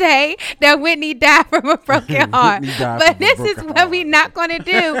me to say that Whitney died from a broken heart. But this is what we not going to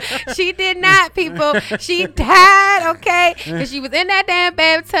do. She did not, people. She died, okay? Because she was in that damn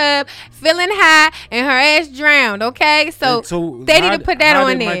bathtub feeling high and her ass drowned, okay? So they need to put that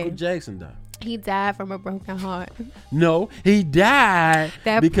on there. Michael Jackson die? He died from a broken heart. No, he died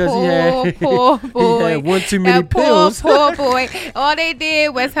because poor boy. He had one too many pills. Poor boy. All they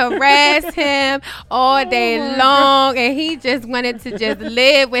did was harass him all day long, and he just wanted to just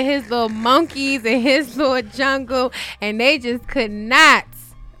live with his little monkeys and his little jungle, and they just could not.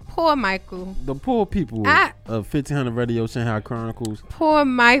 Poor Michael. The poor people of 1500 Radio Shanghai Chronicles. Poor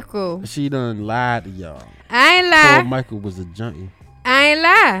Michael. She done lied to y'all. I ain't lie. Poor Michael was a junkie. I ain't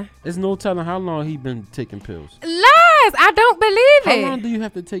lie. There's no telling how long he been taking pills. Lies. I don't believe it. How long do you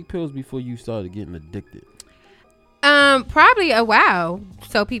have to take pills before you started getting addicted? Probably a while,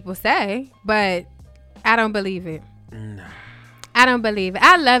 so people say, but I don't believe it. Nah. I don't believe it.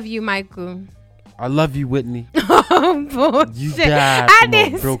 I love you, Michael. I love you, Whitney. Oh, bullshit. You died from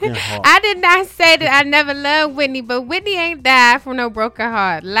a broken heart. I did not say that I never loved Whitney, but Whitney ain't died from no broken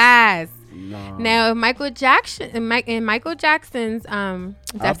heart. Lies. No. Now, Michael Jackson's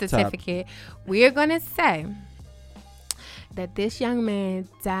death certificate, we're going to say that this young man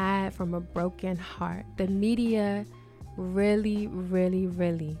died from a broken heart. The media really, really,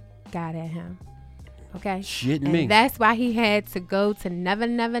 really got at him. Okay? Shit and me. That's why he had to go to Never,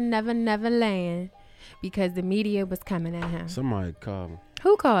 Never, Never, Never Land, because the media was coming at him. Somebody called.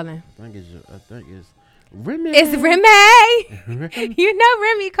 Who calling? I think it's Remy. It's Remy. You know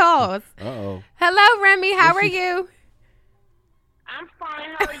Remy calls. Uh-oh. Hello, Remy. How are you? I'm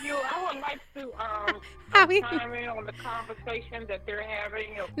fine. How are you? I would like to chime in on the conversation that they're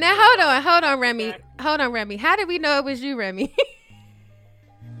having. Now, hold on, Remy. Hold on, Remy. How did we know it was you, Remy?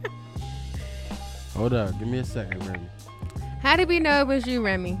 Hold up. Give me a second, Remy. How did we know it was you,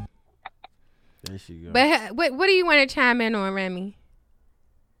 Remy? There she goes. But what do you want to chime in on, Remy?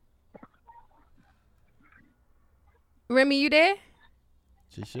 Remy, you there?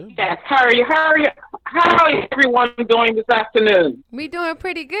 She should. Yes, hurry. How is everyone doing this afternoon? We doing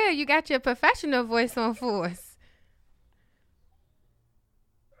pretty good. You got your professional voice on for us.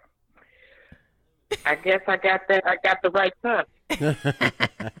 I guess I got that. I got the right touch.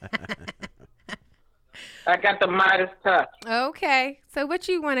 I got the Midas touch. Okay. So what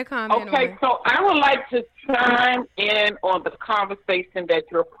you want to comment on? Okay, so I would like to chime in on the conversation that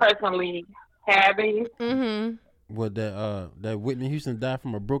you're presently having. Mm-hmm. What, that Whitney Houston died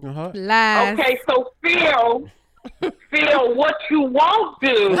from a broken heart? Lies. Okay, so Phil, what you won't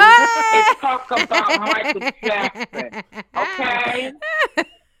do is talk about Michael Jackson, okay?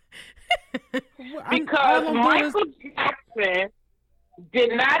 Because Michael Jackson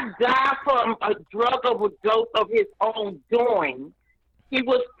did not die from a drug overdose of his own doing. He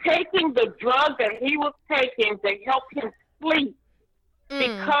was taking the drug that he was taking to help him sleep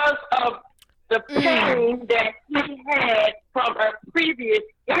because of the pain that he had from a previous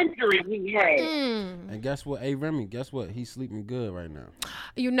injury he had. And guess what? Hey, Remy, guess what? He's sleeping good right now.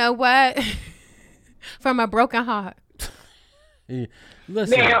 You know what? From a broken heart.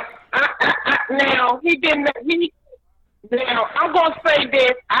 Listen. Now, he didn't. Now, I'm going to say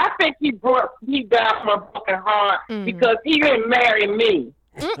this. I think he died from a broken heart because he didn't marry me.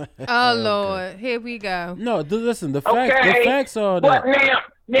 Oh, Lord. Here we go. No, listen, the facts are that. But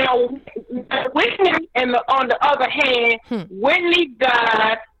now, Whitney, on the other hand, Whitney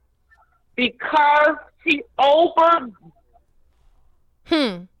died because she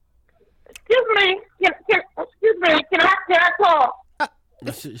Excuse me. Can I talk?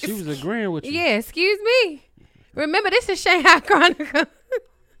 She was agreeing with you. Yeah, excuse me. Remember, this is Shanghai Chronicles.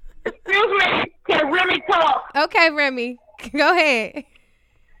 Excuse me. Can Remy talk? Okay, Remy. Go ahead.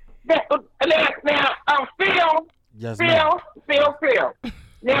 Now, Phil. Yes, Phil.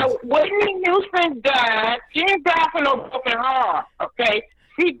 Now, Whitney Houston died. She didn't die from no broken heart, okay?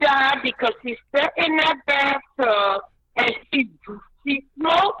 She died because she sat in that bathtub and she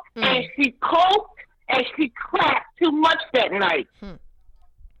smoked and she coked and she cracked too much that night.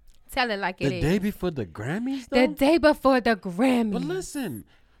 Tell it like it is. The day before the Grammys, though? The day before the Grammys. But listen,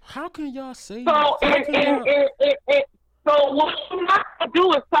 how can y'all say so? So what you're not going to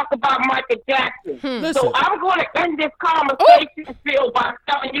do is talk about Michael Jackson. So I'm going to end this conversation, Phil, by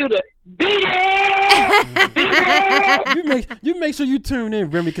telling you to beat it. You make sure you tune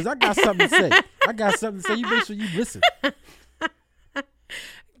in, Remy, because I got something to say. You make sure you listen.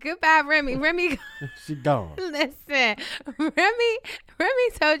 Goodbye, Remy. Remy, she gone. Listen, Remy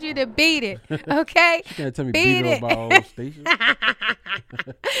told you to beat it. Okay, She can't tell me beat it on my own station.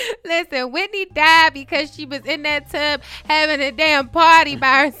 Listen, Whitney died because she was in that tub having a damn party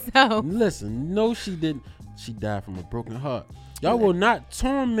by herself. Listen, no, she didn't. She died from a broken heart. Y'all will not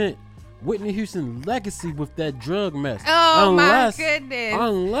torment Whitney Houston's legacy with that drug mess. Oh, my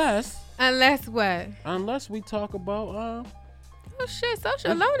goodness. Unless what? Unless we talk about oh shit,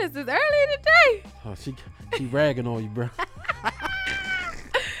 social loneliness is early in the day. Oh, she ragging on you, bro.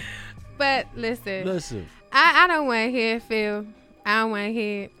 But listen. I don't want to hear it, Phil. I don't want to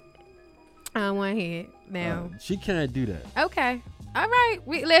hear it now. She can't do that. Okay. All right.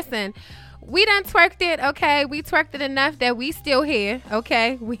 We done twerked it, okay? We twerked it enough that we still here,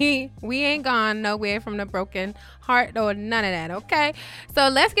 okay? We ain't gone nowhere from the broken heart or none of that, okay? So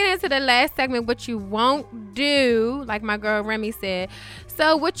let's get into the last segment, what you won't do, like my girl Remy said.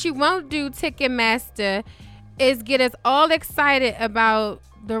 So what you won't do, Ticketmaster, is get us all excited about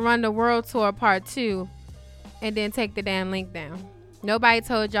the Run the World Tour Part 2 and then take the damn link down. Nobody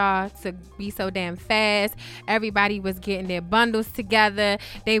told y'all to be so damn fast. Everybody was getting their bundles together.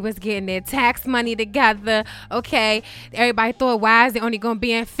 They was getting their tax money together. Okay. Everybody thought, why is it only going to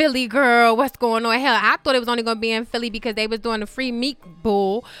be in Philly, girl? What's going on? Hell, I thought it was only going to be in Philly because they was doing the free meat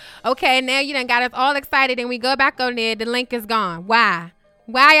bull. Okay. Now you done got us all excited and we go back on there. The link is gone. Why?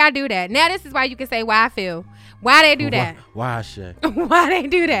 Why y'all do that? Now this is why you can say why I feel. Why they do that? Why Shay? Why they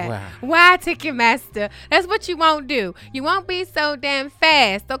do that? Why Ticketmaster? That's what you won't do. You won't be so damn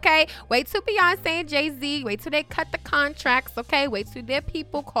fast, okay? Wait till Beyonce and Jay-Z. Wait till they cut the contracts, okay? Wait till their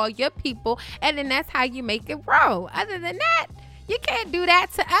people call your people, and then that's how you make it roll. Other than that, you can't do that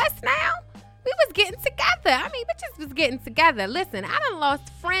to us now. We was getting together. I mean, bitches was getting together. Listen, I done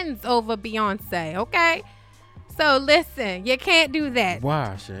lost friends over Beyonce, okay? So listen, you can't do that.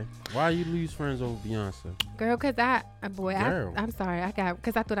 Why, Shay? Why you lose friends over Beyonce? Girl, cause I'm sorry,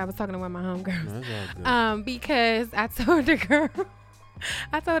 because I thought I was talking to one of my homegirls. No, that's all good. Because I told the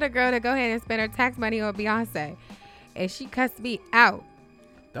girl to go ahead and spend her tax money on Beyonce, and she cussed me out.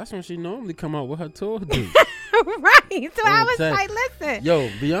 That's when she normally come out with her tour date. Right. So I was like, listen. Yo,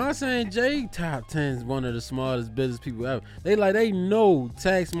 Beyonce and Jay top 10 is one of the smartest business people ever. They know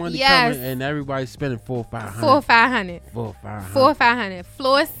tax money coming and everybody's spending $400-$500. $400-$500.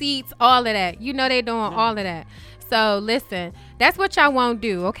 Floor seats, all of that. You know they doing all of that. So listen, that's what y'all won't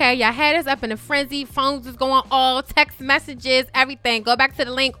do, okay? Y'all had us up in a frenzy. Phones is going all, text messages, everything. Go back to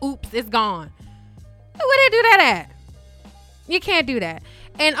the link. Oops, it's gone. Where they do that at? You can't do that.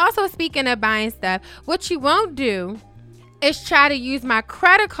 And also, speaking of buying stuff, what you won't do is try to use my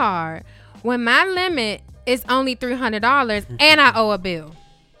credit card when my limit is only $300 and I owe a bill.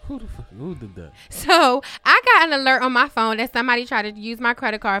 Who did that? So I got an alert on my phone that somebody tried to use my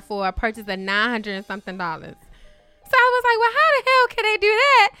credit card for a purchase of $900 and something. So I was like, well, how the hell can they do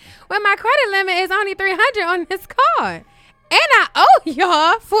that when my credit limit is only $300 on this card? And I owe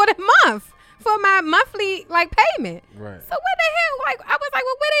y'all for the month. For my monthly payment. Right. So what the hell? I was like,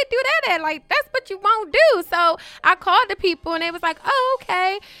 well, where they do that at? That's what you won't do. So I called the people and they was like, oh,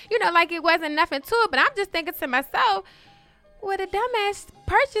 okay. It wasn't nothing to it. But I'm just thinking to myself, well, the dumbass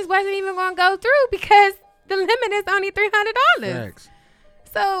purchase wasn't even going to go through because the limit is only $300. Facts.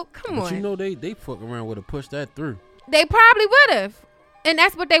 So come on. But you know they fuck around with to push that through. They probably would have. And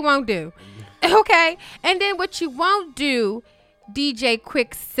that's what they won't do. Okay. And then what you won't do, DJ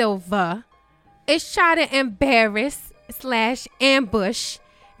Quicksilver, is try to embarrass / ambush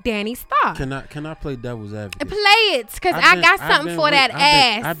Danny Starr. Can I play devil's advocate? Play it, because I got something for that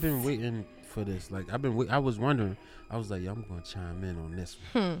ass. I've been waiting for this. I was wondering. I was like, I'm going to chime in on this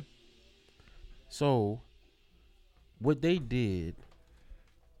one. So, what they did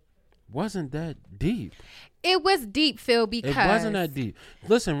wasn't that deep. It was deep, Phil, because... It wasn't that deep.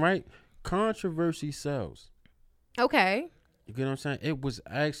 Listen, right? Controversy sells. Okay. You get what I'm saying? It was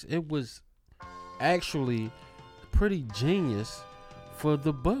actually pretty genius for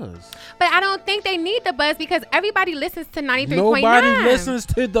the buzz. But I don't think they need the buzz because everybody listens to 93.9. Nobody listens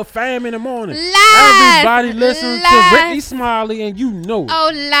to The Fam in the morning. Lies. Everybody listens to Ricky Smiley, and you know it.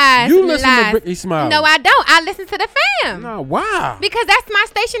 Oh, lies. You listen to Ricky Smiley. No, I don't. I listen to The Fam. No, why? Because that's my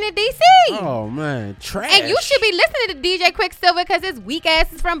station in D.C. Oh, man. Trash. And you should be listening to DJ Quicksilver because his weak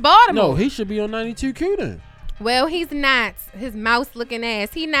ass is from Baltimore. No, he should be on 92Q then. Well, he's not. His mouse looking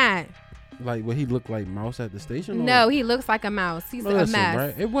ass. He not. Like, what he looked like Mouse at the station? No, he looks like a mouse. He's a mess.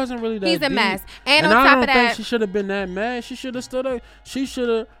 Right? It wasn't really that He's a deep. mess. And on I top don't of that, think she should have been that mad. She should have stood up. She should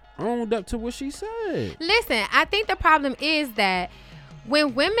have owned up to what she said. Listen, I think the problem is that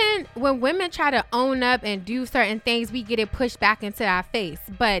when women try to own up and do certain things, we get it pushed back into our face.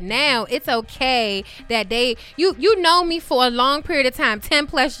 But now it's okay that you know me for a long period of time, 10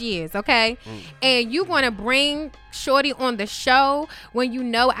 plus years, okay? And you want to bring shorty on the show when you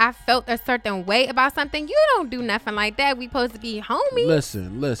know I felt a certain way about something. You don't do nothing like that. We supposed to be homies.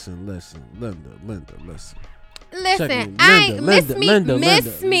 Listen, Linda, listen. Listen, I ain't miss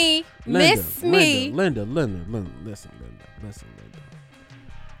me. Linda, listen, Linda.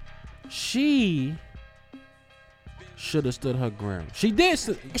 She should have stood her ground. She did.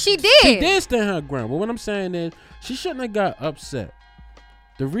 She did stand her ground. But what I'm saying is, she shouldn't have got upset.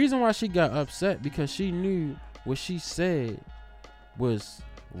 The reason why she got upset because she knew what she said was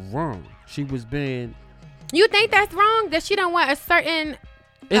wrong. She was being. You think that's wrong? That she don't want a certain.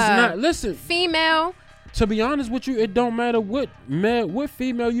 It's not. Listen, female. To be honest with you, it don't matter what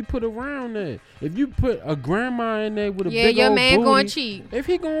female you put around there. If you put a grandma in there with a big your old man booty, gonna cheat. If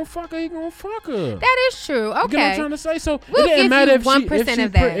he gonna fuck her, he gonna fuck her. That is true. Okay. You get what I'm trying to say? So we'll it didn't matter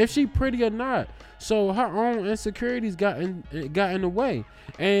if she pretty or not. So her own insecurities got in the way,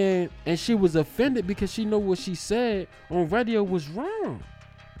 and she was offended because she know what she said on radio was wrong.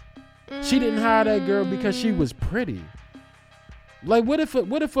 She didn't hire that girl because she was pretty. Like, what if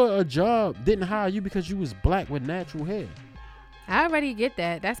a job didn't hire you because you was black with natural hair? I already get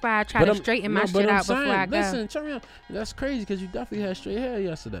that. That's why I try to straighten my shit out before I go. Listen, that's crazy because you definitely had straight hair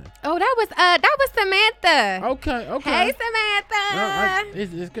yesterday. Oh, that was Samantha. Okay. Hey, Samantha.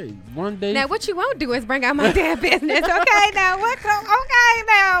 It's okay. One day. Now, what you won't do is bring out my damn business. Okay, now okay,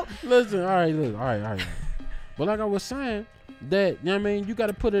 now. Listen, all right. But like I was saying, that, you know what I mean, you got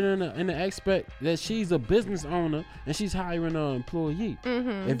to put it in the aspect that she's a business owner and she's hiring an employee.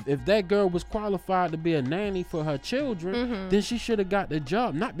 If that girl was qualified to be a nanny for her children, then she should have got the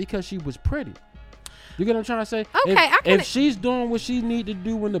job, not because she was pretty. You get what I'm trying to say? Okay, if she's doing what she need to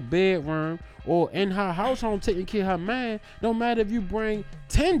do in the bedroom or in her household taking care of her man, no matter if you bring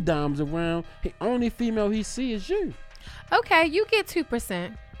 10 dimes around, the only female he see is you. Okay, you get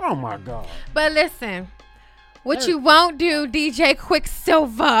 2%. Oh my God. But listen, what you won't do, DJ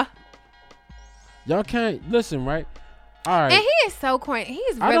Quicksilver. Y'all can't listen, right? All right. And he is so corny.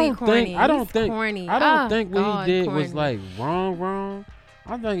 He's really corny. I don't think what he did corny. was like wrong.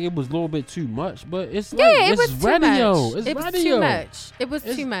 I think it was a little bit too much, but it's like it was radio. Too much. It was too much. It was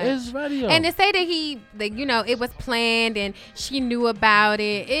too much. It's radio. And to say that it was planned and she knew about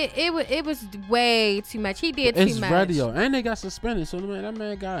it, it was way too much. He did too much. It's radio, and they got suspended. So that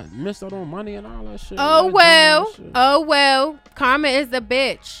man got missed out on money and all that shit. Oh well, karma is a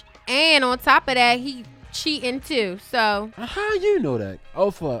bitch, and on top of that, he cheating too. So how you know that?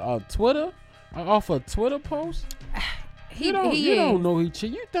 Off of Twitter? Off a Twitter post? You don't know he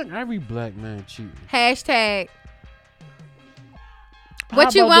cheat. You think every black man cheating? Hashtag.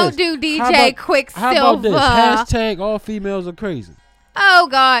 What you won't do, DJ Quicksilver? How about this? Hashtag all females are crazy. Oh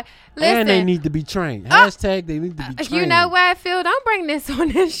God. Listen. And they need to be trained. Hashtag they need to be trained. You know what, Phil? Don't bring this on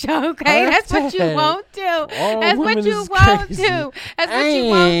this show, okay? That's what you won't do. That's what you won't do. That's what you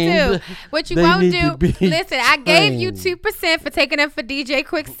won't do. What you won't do. Listen, I gave you 2% for taking up for DJ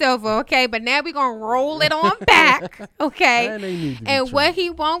Quicksilver, okay? But now we're going to roll it on back, okay? And what he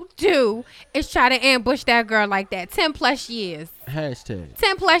won't do is try to ambush that girl like that. 10 plus years. Hashtag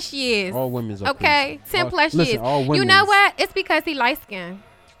 10 plus years. All women's are okay? 10 plus years. All women's. You know what? It's because he light skinned.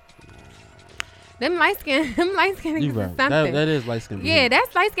 Them light skin is right. something. That is light skin behavior. Yeah,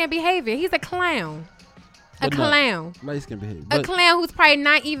 that's light skin behavior. He's a clown. Clown. Light skin behavior. A clown who's probably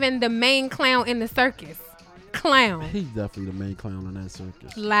not even the main clown in the circus. Clown. He's definitely the main clown in that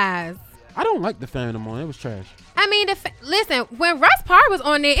circus. Lies. I don't like the Fan no more. It was trash. I mean, listen, when Russ Parr was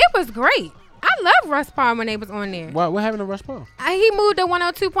on there, it was great. I love Russ Parr when they was on there. What happened to Russ Parr? He moved to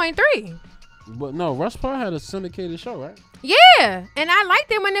 102.3. But no, Russ Parr had a syndicated show, right? Yeah, and I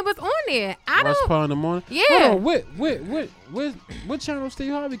liked it when it was on there. Russ Parr in the morning. Yeah. Hold on, what channel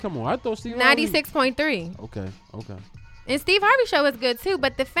Steve Harvey come on? I thought Steve 96.3. Okay. And Steve Harvey show is good too,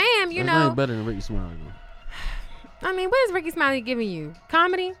 but the fam, you know, ain't better than Ricky Smiley. I mean, what is Ricky Smiley giving you?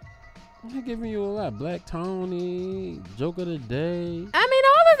 Comedy? He's giving you a lot. Black Tony, Joke of the Day. I mean,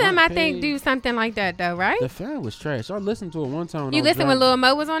 all of them, I think, do something like that though, right? The fan was trash. I listened to it one time. You listened when Lil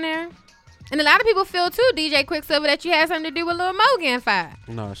Mo was on there? And a lot of people feel too, DJ Quicksilver, that you had something to do with Lil Mo getting fired.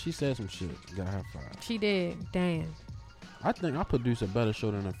 No, she said some shit. Got her fired. She did. Damn. I think I produce a better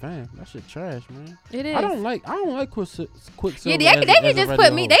show than a fan. That shit trash, man. It is. I don't like Quicksilver. Yeah, they can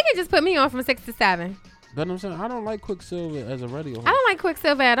just put me on from 6 to 7. But I'm saying I don't like Quicksilver as a radio host. I don't like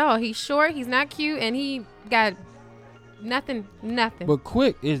Quicksilver at all. He's short. He's not cute, and he got nothing. But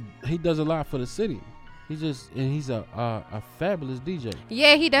he does a lot for the city. He's a fabulous DJ.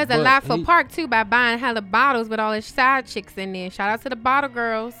 Yeah, he does a lot for Park too by buying hella bottles with all his side chicks in there. Shout out to the bottle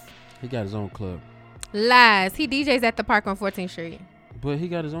girls. He got his own club. Lies. He DJs at the Park on 14th Street. But he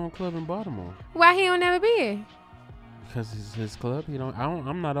got his own club in Baltimore. Why he don't never be here? Because it's his club.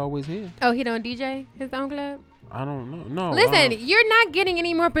 I'm not always here. Oh, he don't DJ his own club? I don't know. No. Listen, you're not getting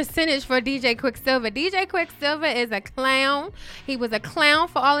any more percentage for DJ Quicksilver. DJ Quicksilver is a clown. He was a clown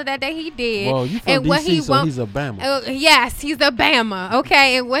for all of that he did. Well, you from DC, so he's a Bama. Yes, he's a Bama.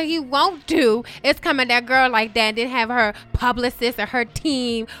 Okay, and what he won't do is come at that girl like that and then have her publicist or her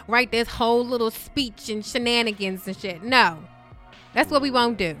team write this whole little speech and shenanigans and shit. No, that's what we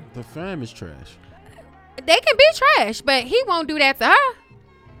won't do. The fam is trash. They can be trash, but he won't do that to her.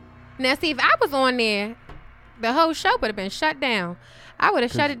 Now, see, if I was on there, the whole show would have been shut down. I would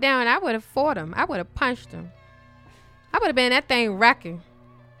have shut it down. I would have fought him. I would have punched him. I would have been that thing wrecking.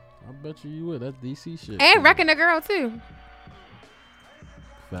 I bet you would. That's DC shit. And wrecking the girl, too.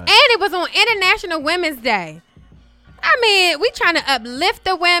 Fact. And it was on International Women's Day. I mean, we trying to uplift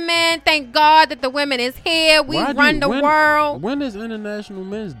the women. Thank God that the women is here. We run the world. When is International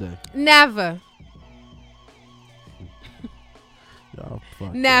Men's Day? Never.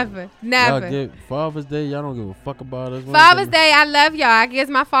 Never. Never. Father's Day, y'all don't give a fuck about us. Father's Day, I love y'all. I give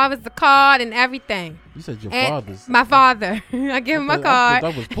my father's the card and everything. You said your father's. My father. I give him a card.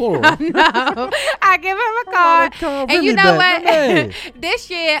 That was plural. No, I give him a card. And you know what?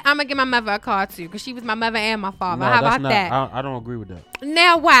 This year, I'm going to give my mother a card too because she was my mother and my father. How about that? I don't agree with that.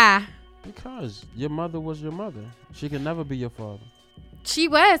 Now, why? Because your mother was your mother. She can never be your father. She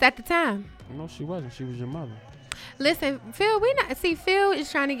was at the time. No, she wasn't. She was your mother. Listen, Phil, Phil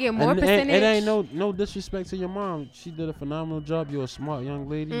is trying to get more percentage. It ain't no disrespect to your mom. She did a phenomenal job. You're a smart young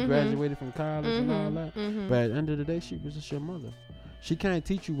lady. You graduated from college and all that. But at the end of the day, she was just your mother. She can't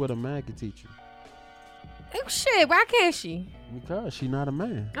teach you what a man can teach you. Oh, shit. Why can't she? Because she's not a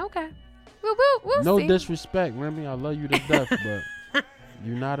man. Okay. Well, we'll no see. No disrespect, Remy. I love you to death, but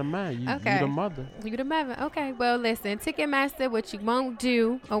you're not a man. You the mother. You the mother. Okay. Well, listen, Ticketmaster, what you won't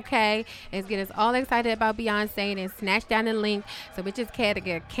do, okay, is get us all excited about Beyonce and snatch down the link. So we just can't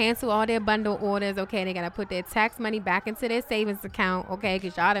cancel all their bundle orders, okay? They got to put their tax money back into their savings account, okay,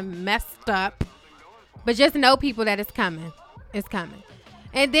 because y'all done messed up. But just know, people, that it's coming. It's coming.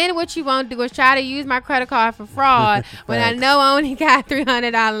 And then what you won't do is try to use my credit card for fraud when I know I only got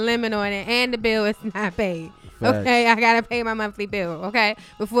 $300 limit on it and the bill is not paid. Okay, I gotta pay my monthly bill, okay,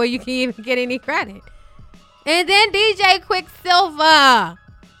 before you can even get any credit. And then DJ Quicksilver.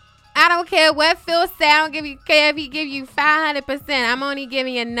 I don't care what Phil said. I don't care if he give you 500%. I'm only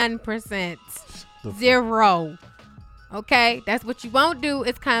giving you 9%. 0. Okay, that's what you won't do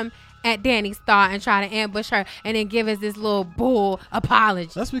is come at Danny Starr and try to ambush her and then give us this little bull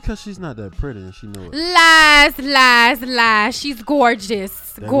apology. That's because she's not that pretty and she knows it. Lies. She's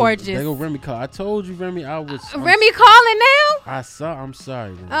gorgeous. They go Remy call. I told you, Remy, Remy calling now? I'm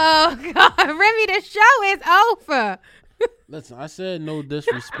sorry, Remy. Oh, God. Remy, the show is over. Listen, I said no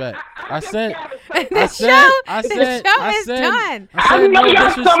disrespect. I said the show is done. I know y'all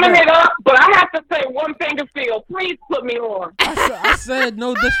summing it up, but I have to say one thing to Phil. Please put me on. I said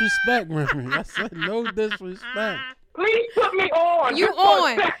no disrespect, Remy. I said no disrespect. Please put me on. You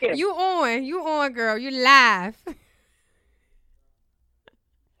on, girl. You live.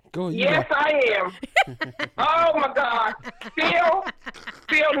 Go ahead. Yes, I am. Oh my God, Phil.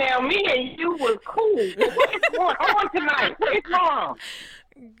 Now me and you was cool. What is going on tonight? What is wrong?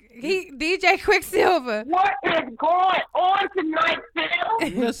 DJ Quicksilver. What is going on tonight,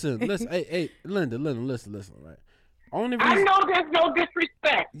 Phil? Listen. Hey, Linda, listen, right? Only reason, I know there's no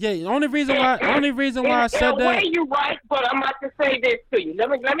disrespect. Yeah, the only reason why I said that. In a way, you're right, but I'm about to say this to you. Let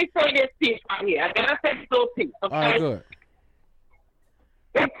me say this piece right here. I gotta say this little piece, okay? All right, good.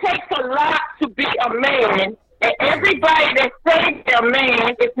 It takes a lot to be a man, and everybody that says they're a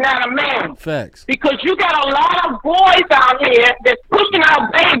man is not a man. Facts. Because you got a lot of boys out here that's pushing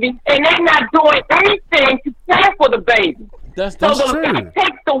out babies, and they're not doing anything to care for the baby. That's true. It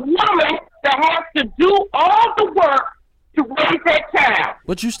takes the woman that has to do all the work to raise that child.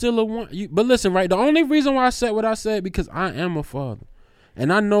 But you still a woman. But listen, right? The only reason why I said what I said because I am a father,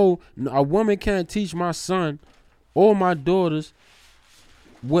 and I know a woman can't teach my son or my daughters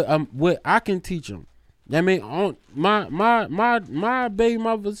what I can teach them. I mean, my baby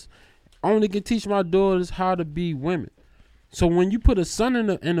mothers only can teach my daughters how to be women. So when you put a son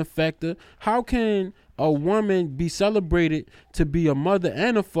in a factor, how can a woman be celebrated to be a mother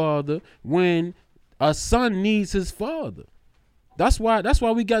and a father when a son needs his father? That's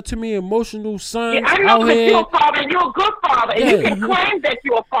why we got too many emotional sons I know out that here. you're a father and you're a good father, and you can claim that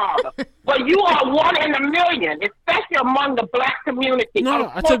you're a father, but you are one in a million, especially among the black community.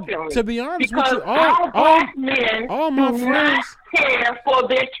 No, to be honest with because you, our black men all my do friends not care for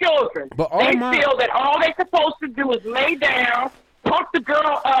their children. But they feel that all they're supposed to do is lay down, pump the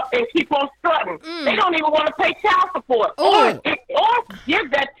girl up, and keep on strutting. They don't even want to pay child support or give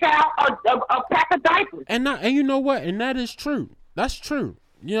that child a pack of diapers. And you know what? And that is true. That's true.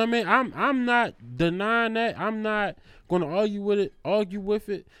 You know what I mean? I'm not denying that. I'm not going to argue with it. You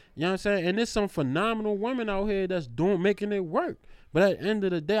know what I'm saying? And there's some phenomenal women out here that's making it work. But at the end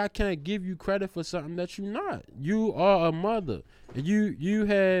of the day, I can't give you credit for something that you're not. You are a mother. You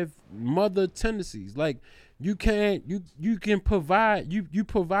have mother tendencies. Like you can provide you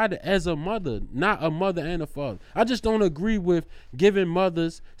provide it as a mother, not a mother and a father. I just don't agree with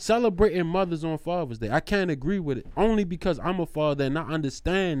celebrating mothers on Father's Day. I can't agree with it only because I'm a father and I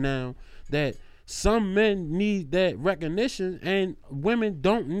understand now that some men need that recognition and women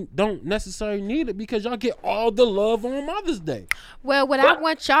don't necessarily need it because y'all get all the love on Mother's Day. Well, what I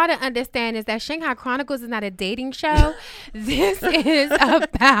want y'all to understand is that Shanghai Chronicles is not a dating show. This is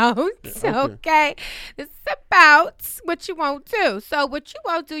about, okay? This is about what you won't do. So what you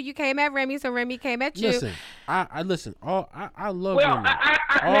won't do, you came at Remy, so Remy came at you. Listen, I listen. I love well, women.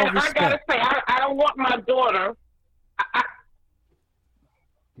 I gotta say, I don't want my daughter.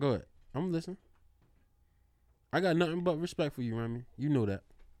 Go ahead. I'm listening. I got nothing but respect for you, Remy. You know that.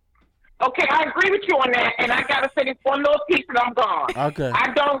 Okay, I agree with you on that, and I gotta say this one little piece and I'm gone. Okay.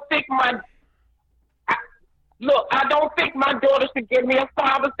 I don't think my daughter should give me a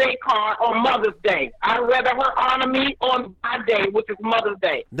Father's Day card on Mother's Day. I'd rather her honor me on my day, which is Mother's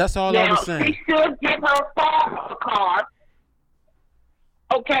Day. That's all I was saying. She should give her father a card.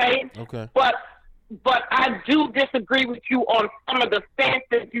 Okay. Okay. But I do disagree with you on some of the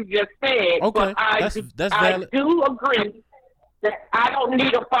stances you just said. Okay, but I do agree that I don't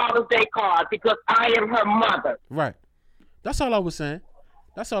need a Father's Day card because I am her mother. Right. That's all I was saying.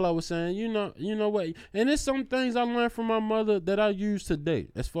 You know what? And there's some things I learned from my mother that I use today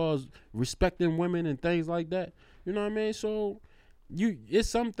as far as respecting women and things like that. You know what I mean? So it's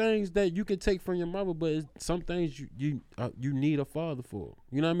some things that you can take from your mother, but it's some things you need a father for.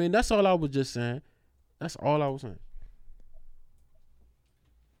 You know what I mean? That's all I was just saying. That's all I was saying.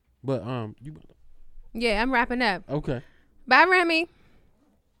 But yeah, I'm wrapping up. Okay. Bye, Remy.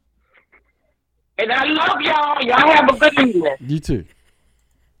 And I love y'all. Y'all have a good evening. You too.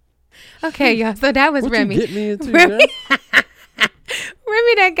 Okay, y'all. So that was what Remy. You get me into, Remy?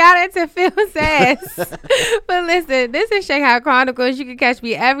 Remy that got into Phil's ass. But listen, this is Shanghai Chronicles. You can catch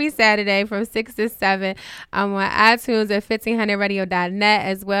me every Saturday from 6 to 7. I'm on iTunes at 1500radio.net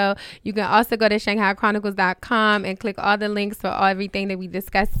as well. You can also go to shanghaichronicles.com and click all the links for everything that we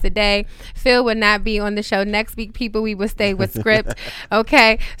discussed today. Phil will not be on the show next week, people. We will stay with script.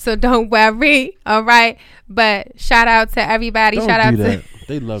 Okay, so don't worry. All right, but shout out to everybody. Don't shout out do that. to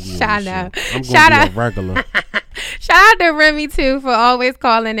they love you. Shout out. I'm going to be a regular. Shout out to Remy too for always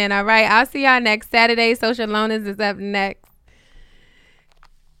calling in. All right, I'll see y'all next Saturday. Social Loneliness is up next.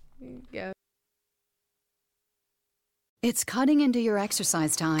 Yeah. It's cutting into your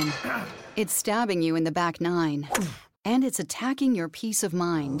exercise time. It's stabbing you in the back nine. And it's attacking your peace of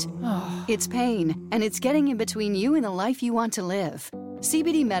mind. It's pain, and it's getting in between you and the life you want to live.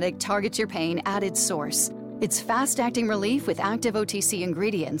 CBD Medic targets your pain at its source. It's fast-acting relief with active OTC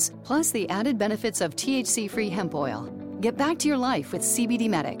ingredients, plus the added benefits of THC-free hemp oil. Get back to your life with CBD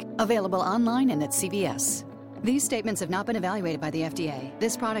Medic, available online and at CVS. These statements have not been evaluated by the FDA.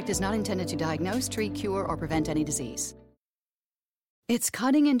 This product is not intended to diagnose, treat, cure, or prevent any disease. It's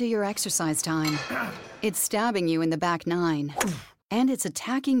cutting into your exercise time. It's stabbing you in the back nine. And it's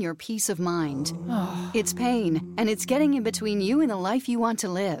attacking your peace of mind. It's pain, and it's getting in between you and the life you want to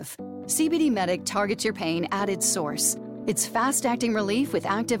live. CBD Medic targets your pain at its source. It's fast-acting relief with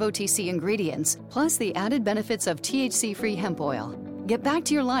active OTC ingredients, plus the added benefits of THC-free hemp oil. Get back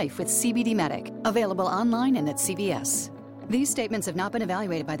to your life with CBD Medic, available online and at CVS. These statements have not been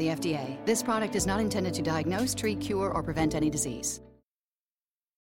evaluated by the FDA. This product is not intended to diagnose, treat, cure, or prevent any disease.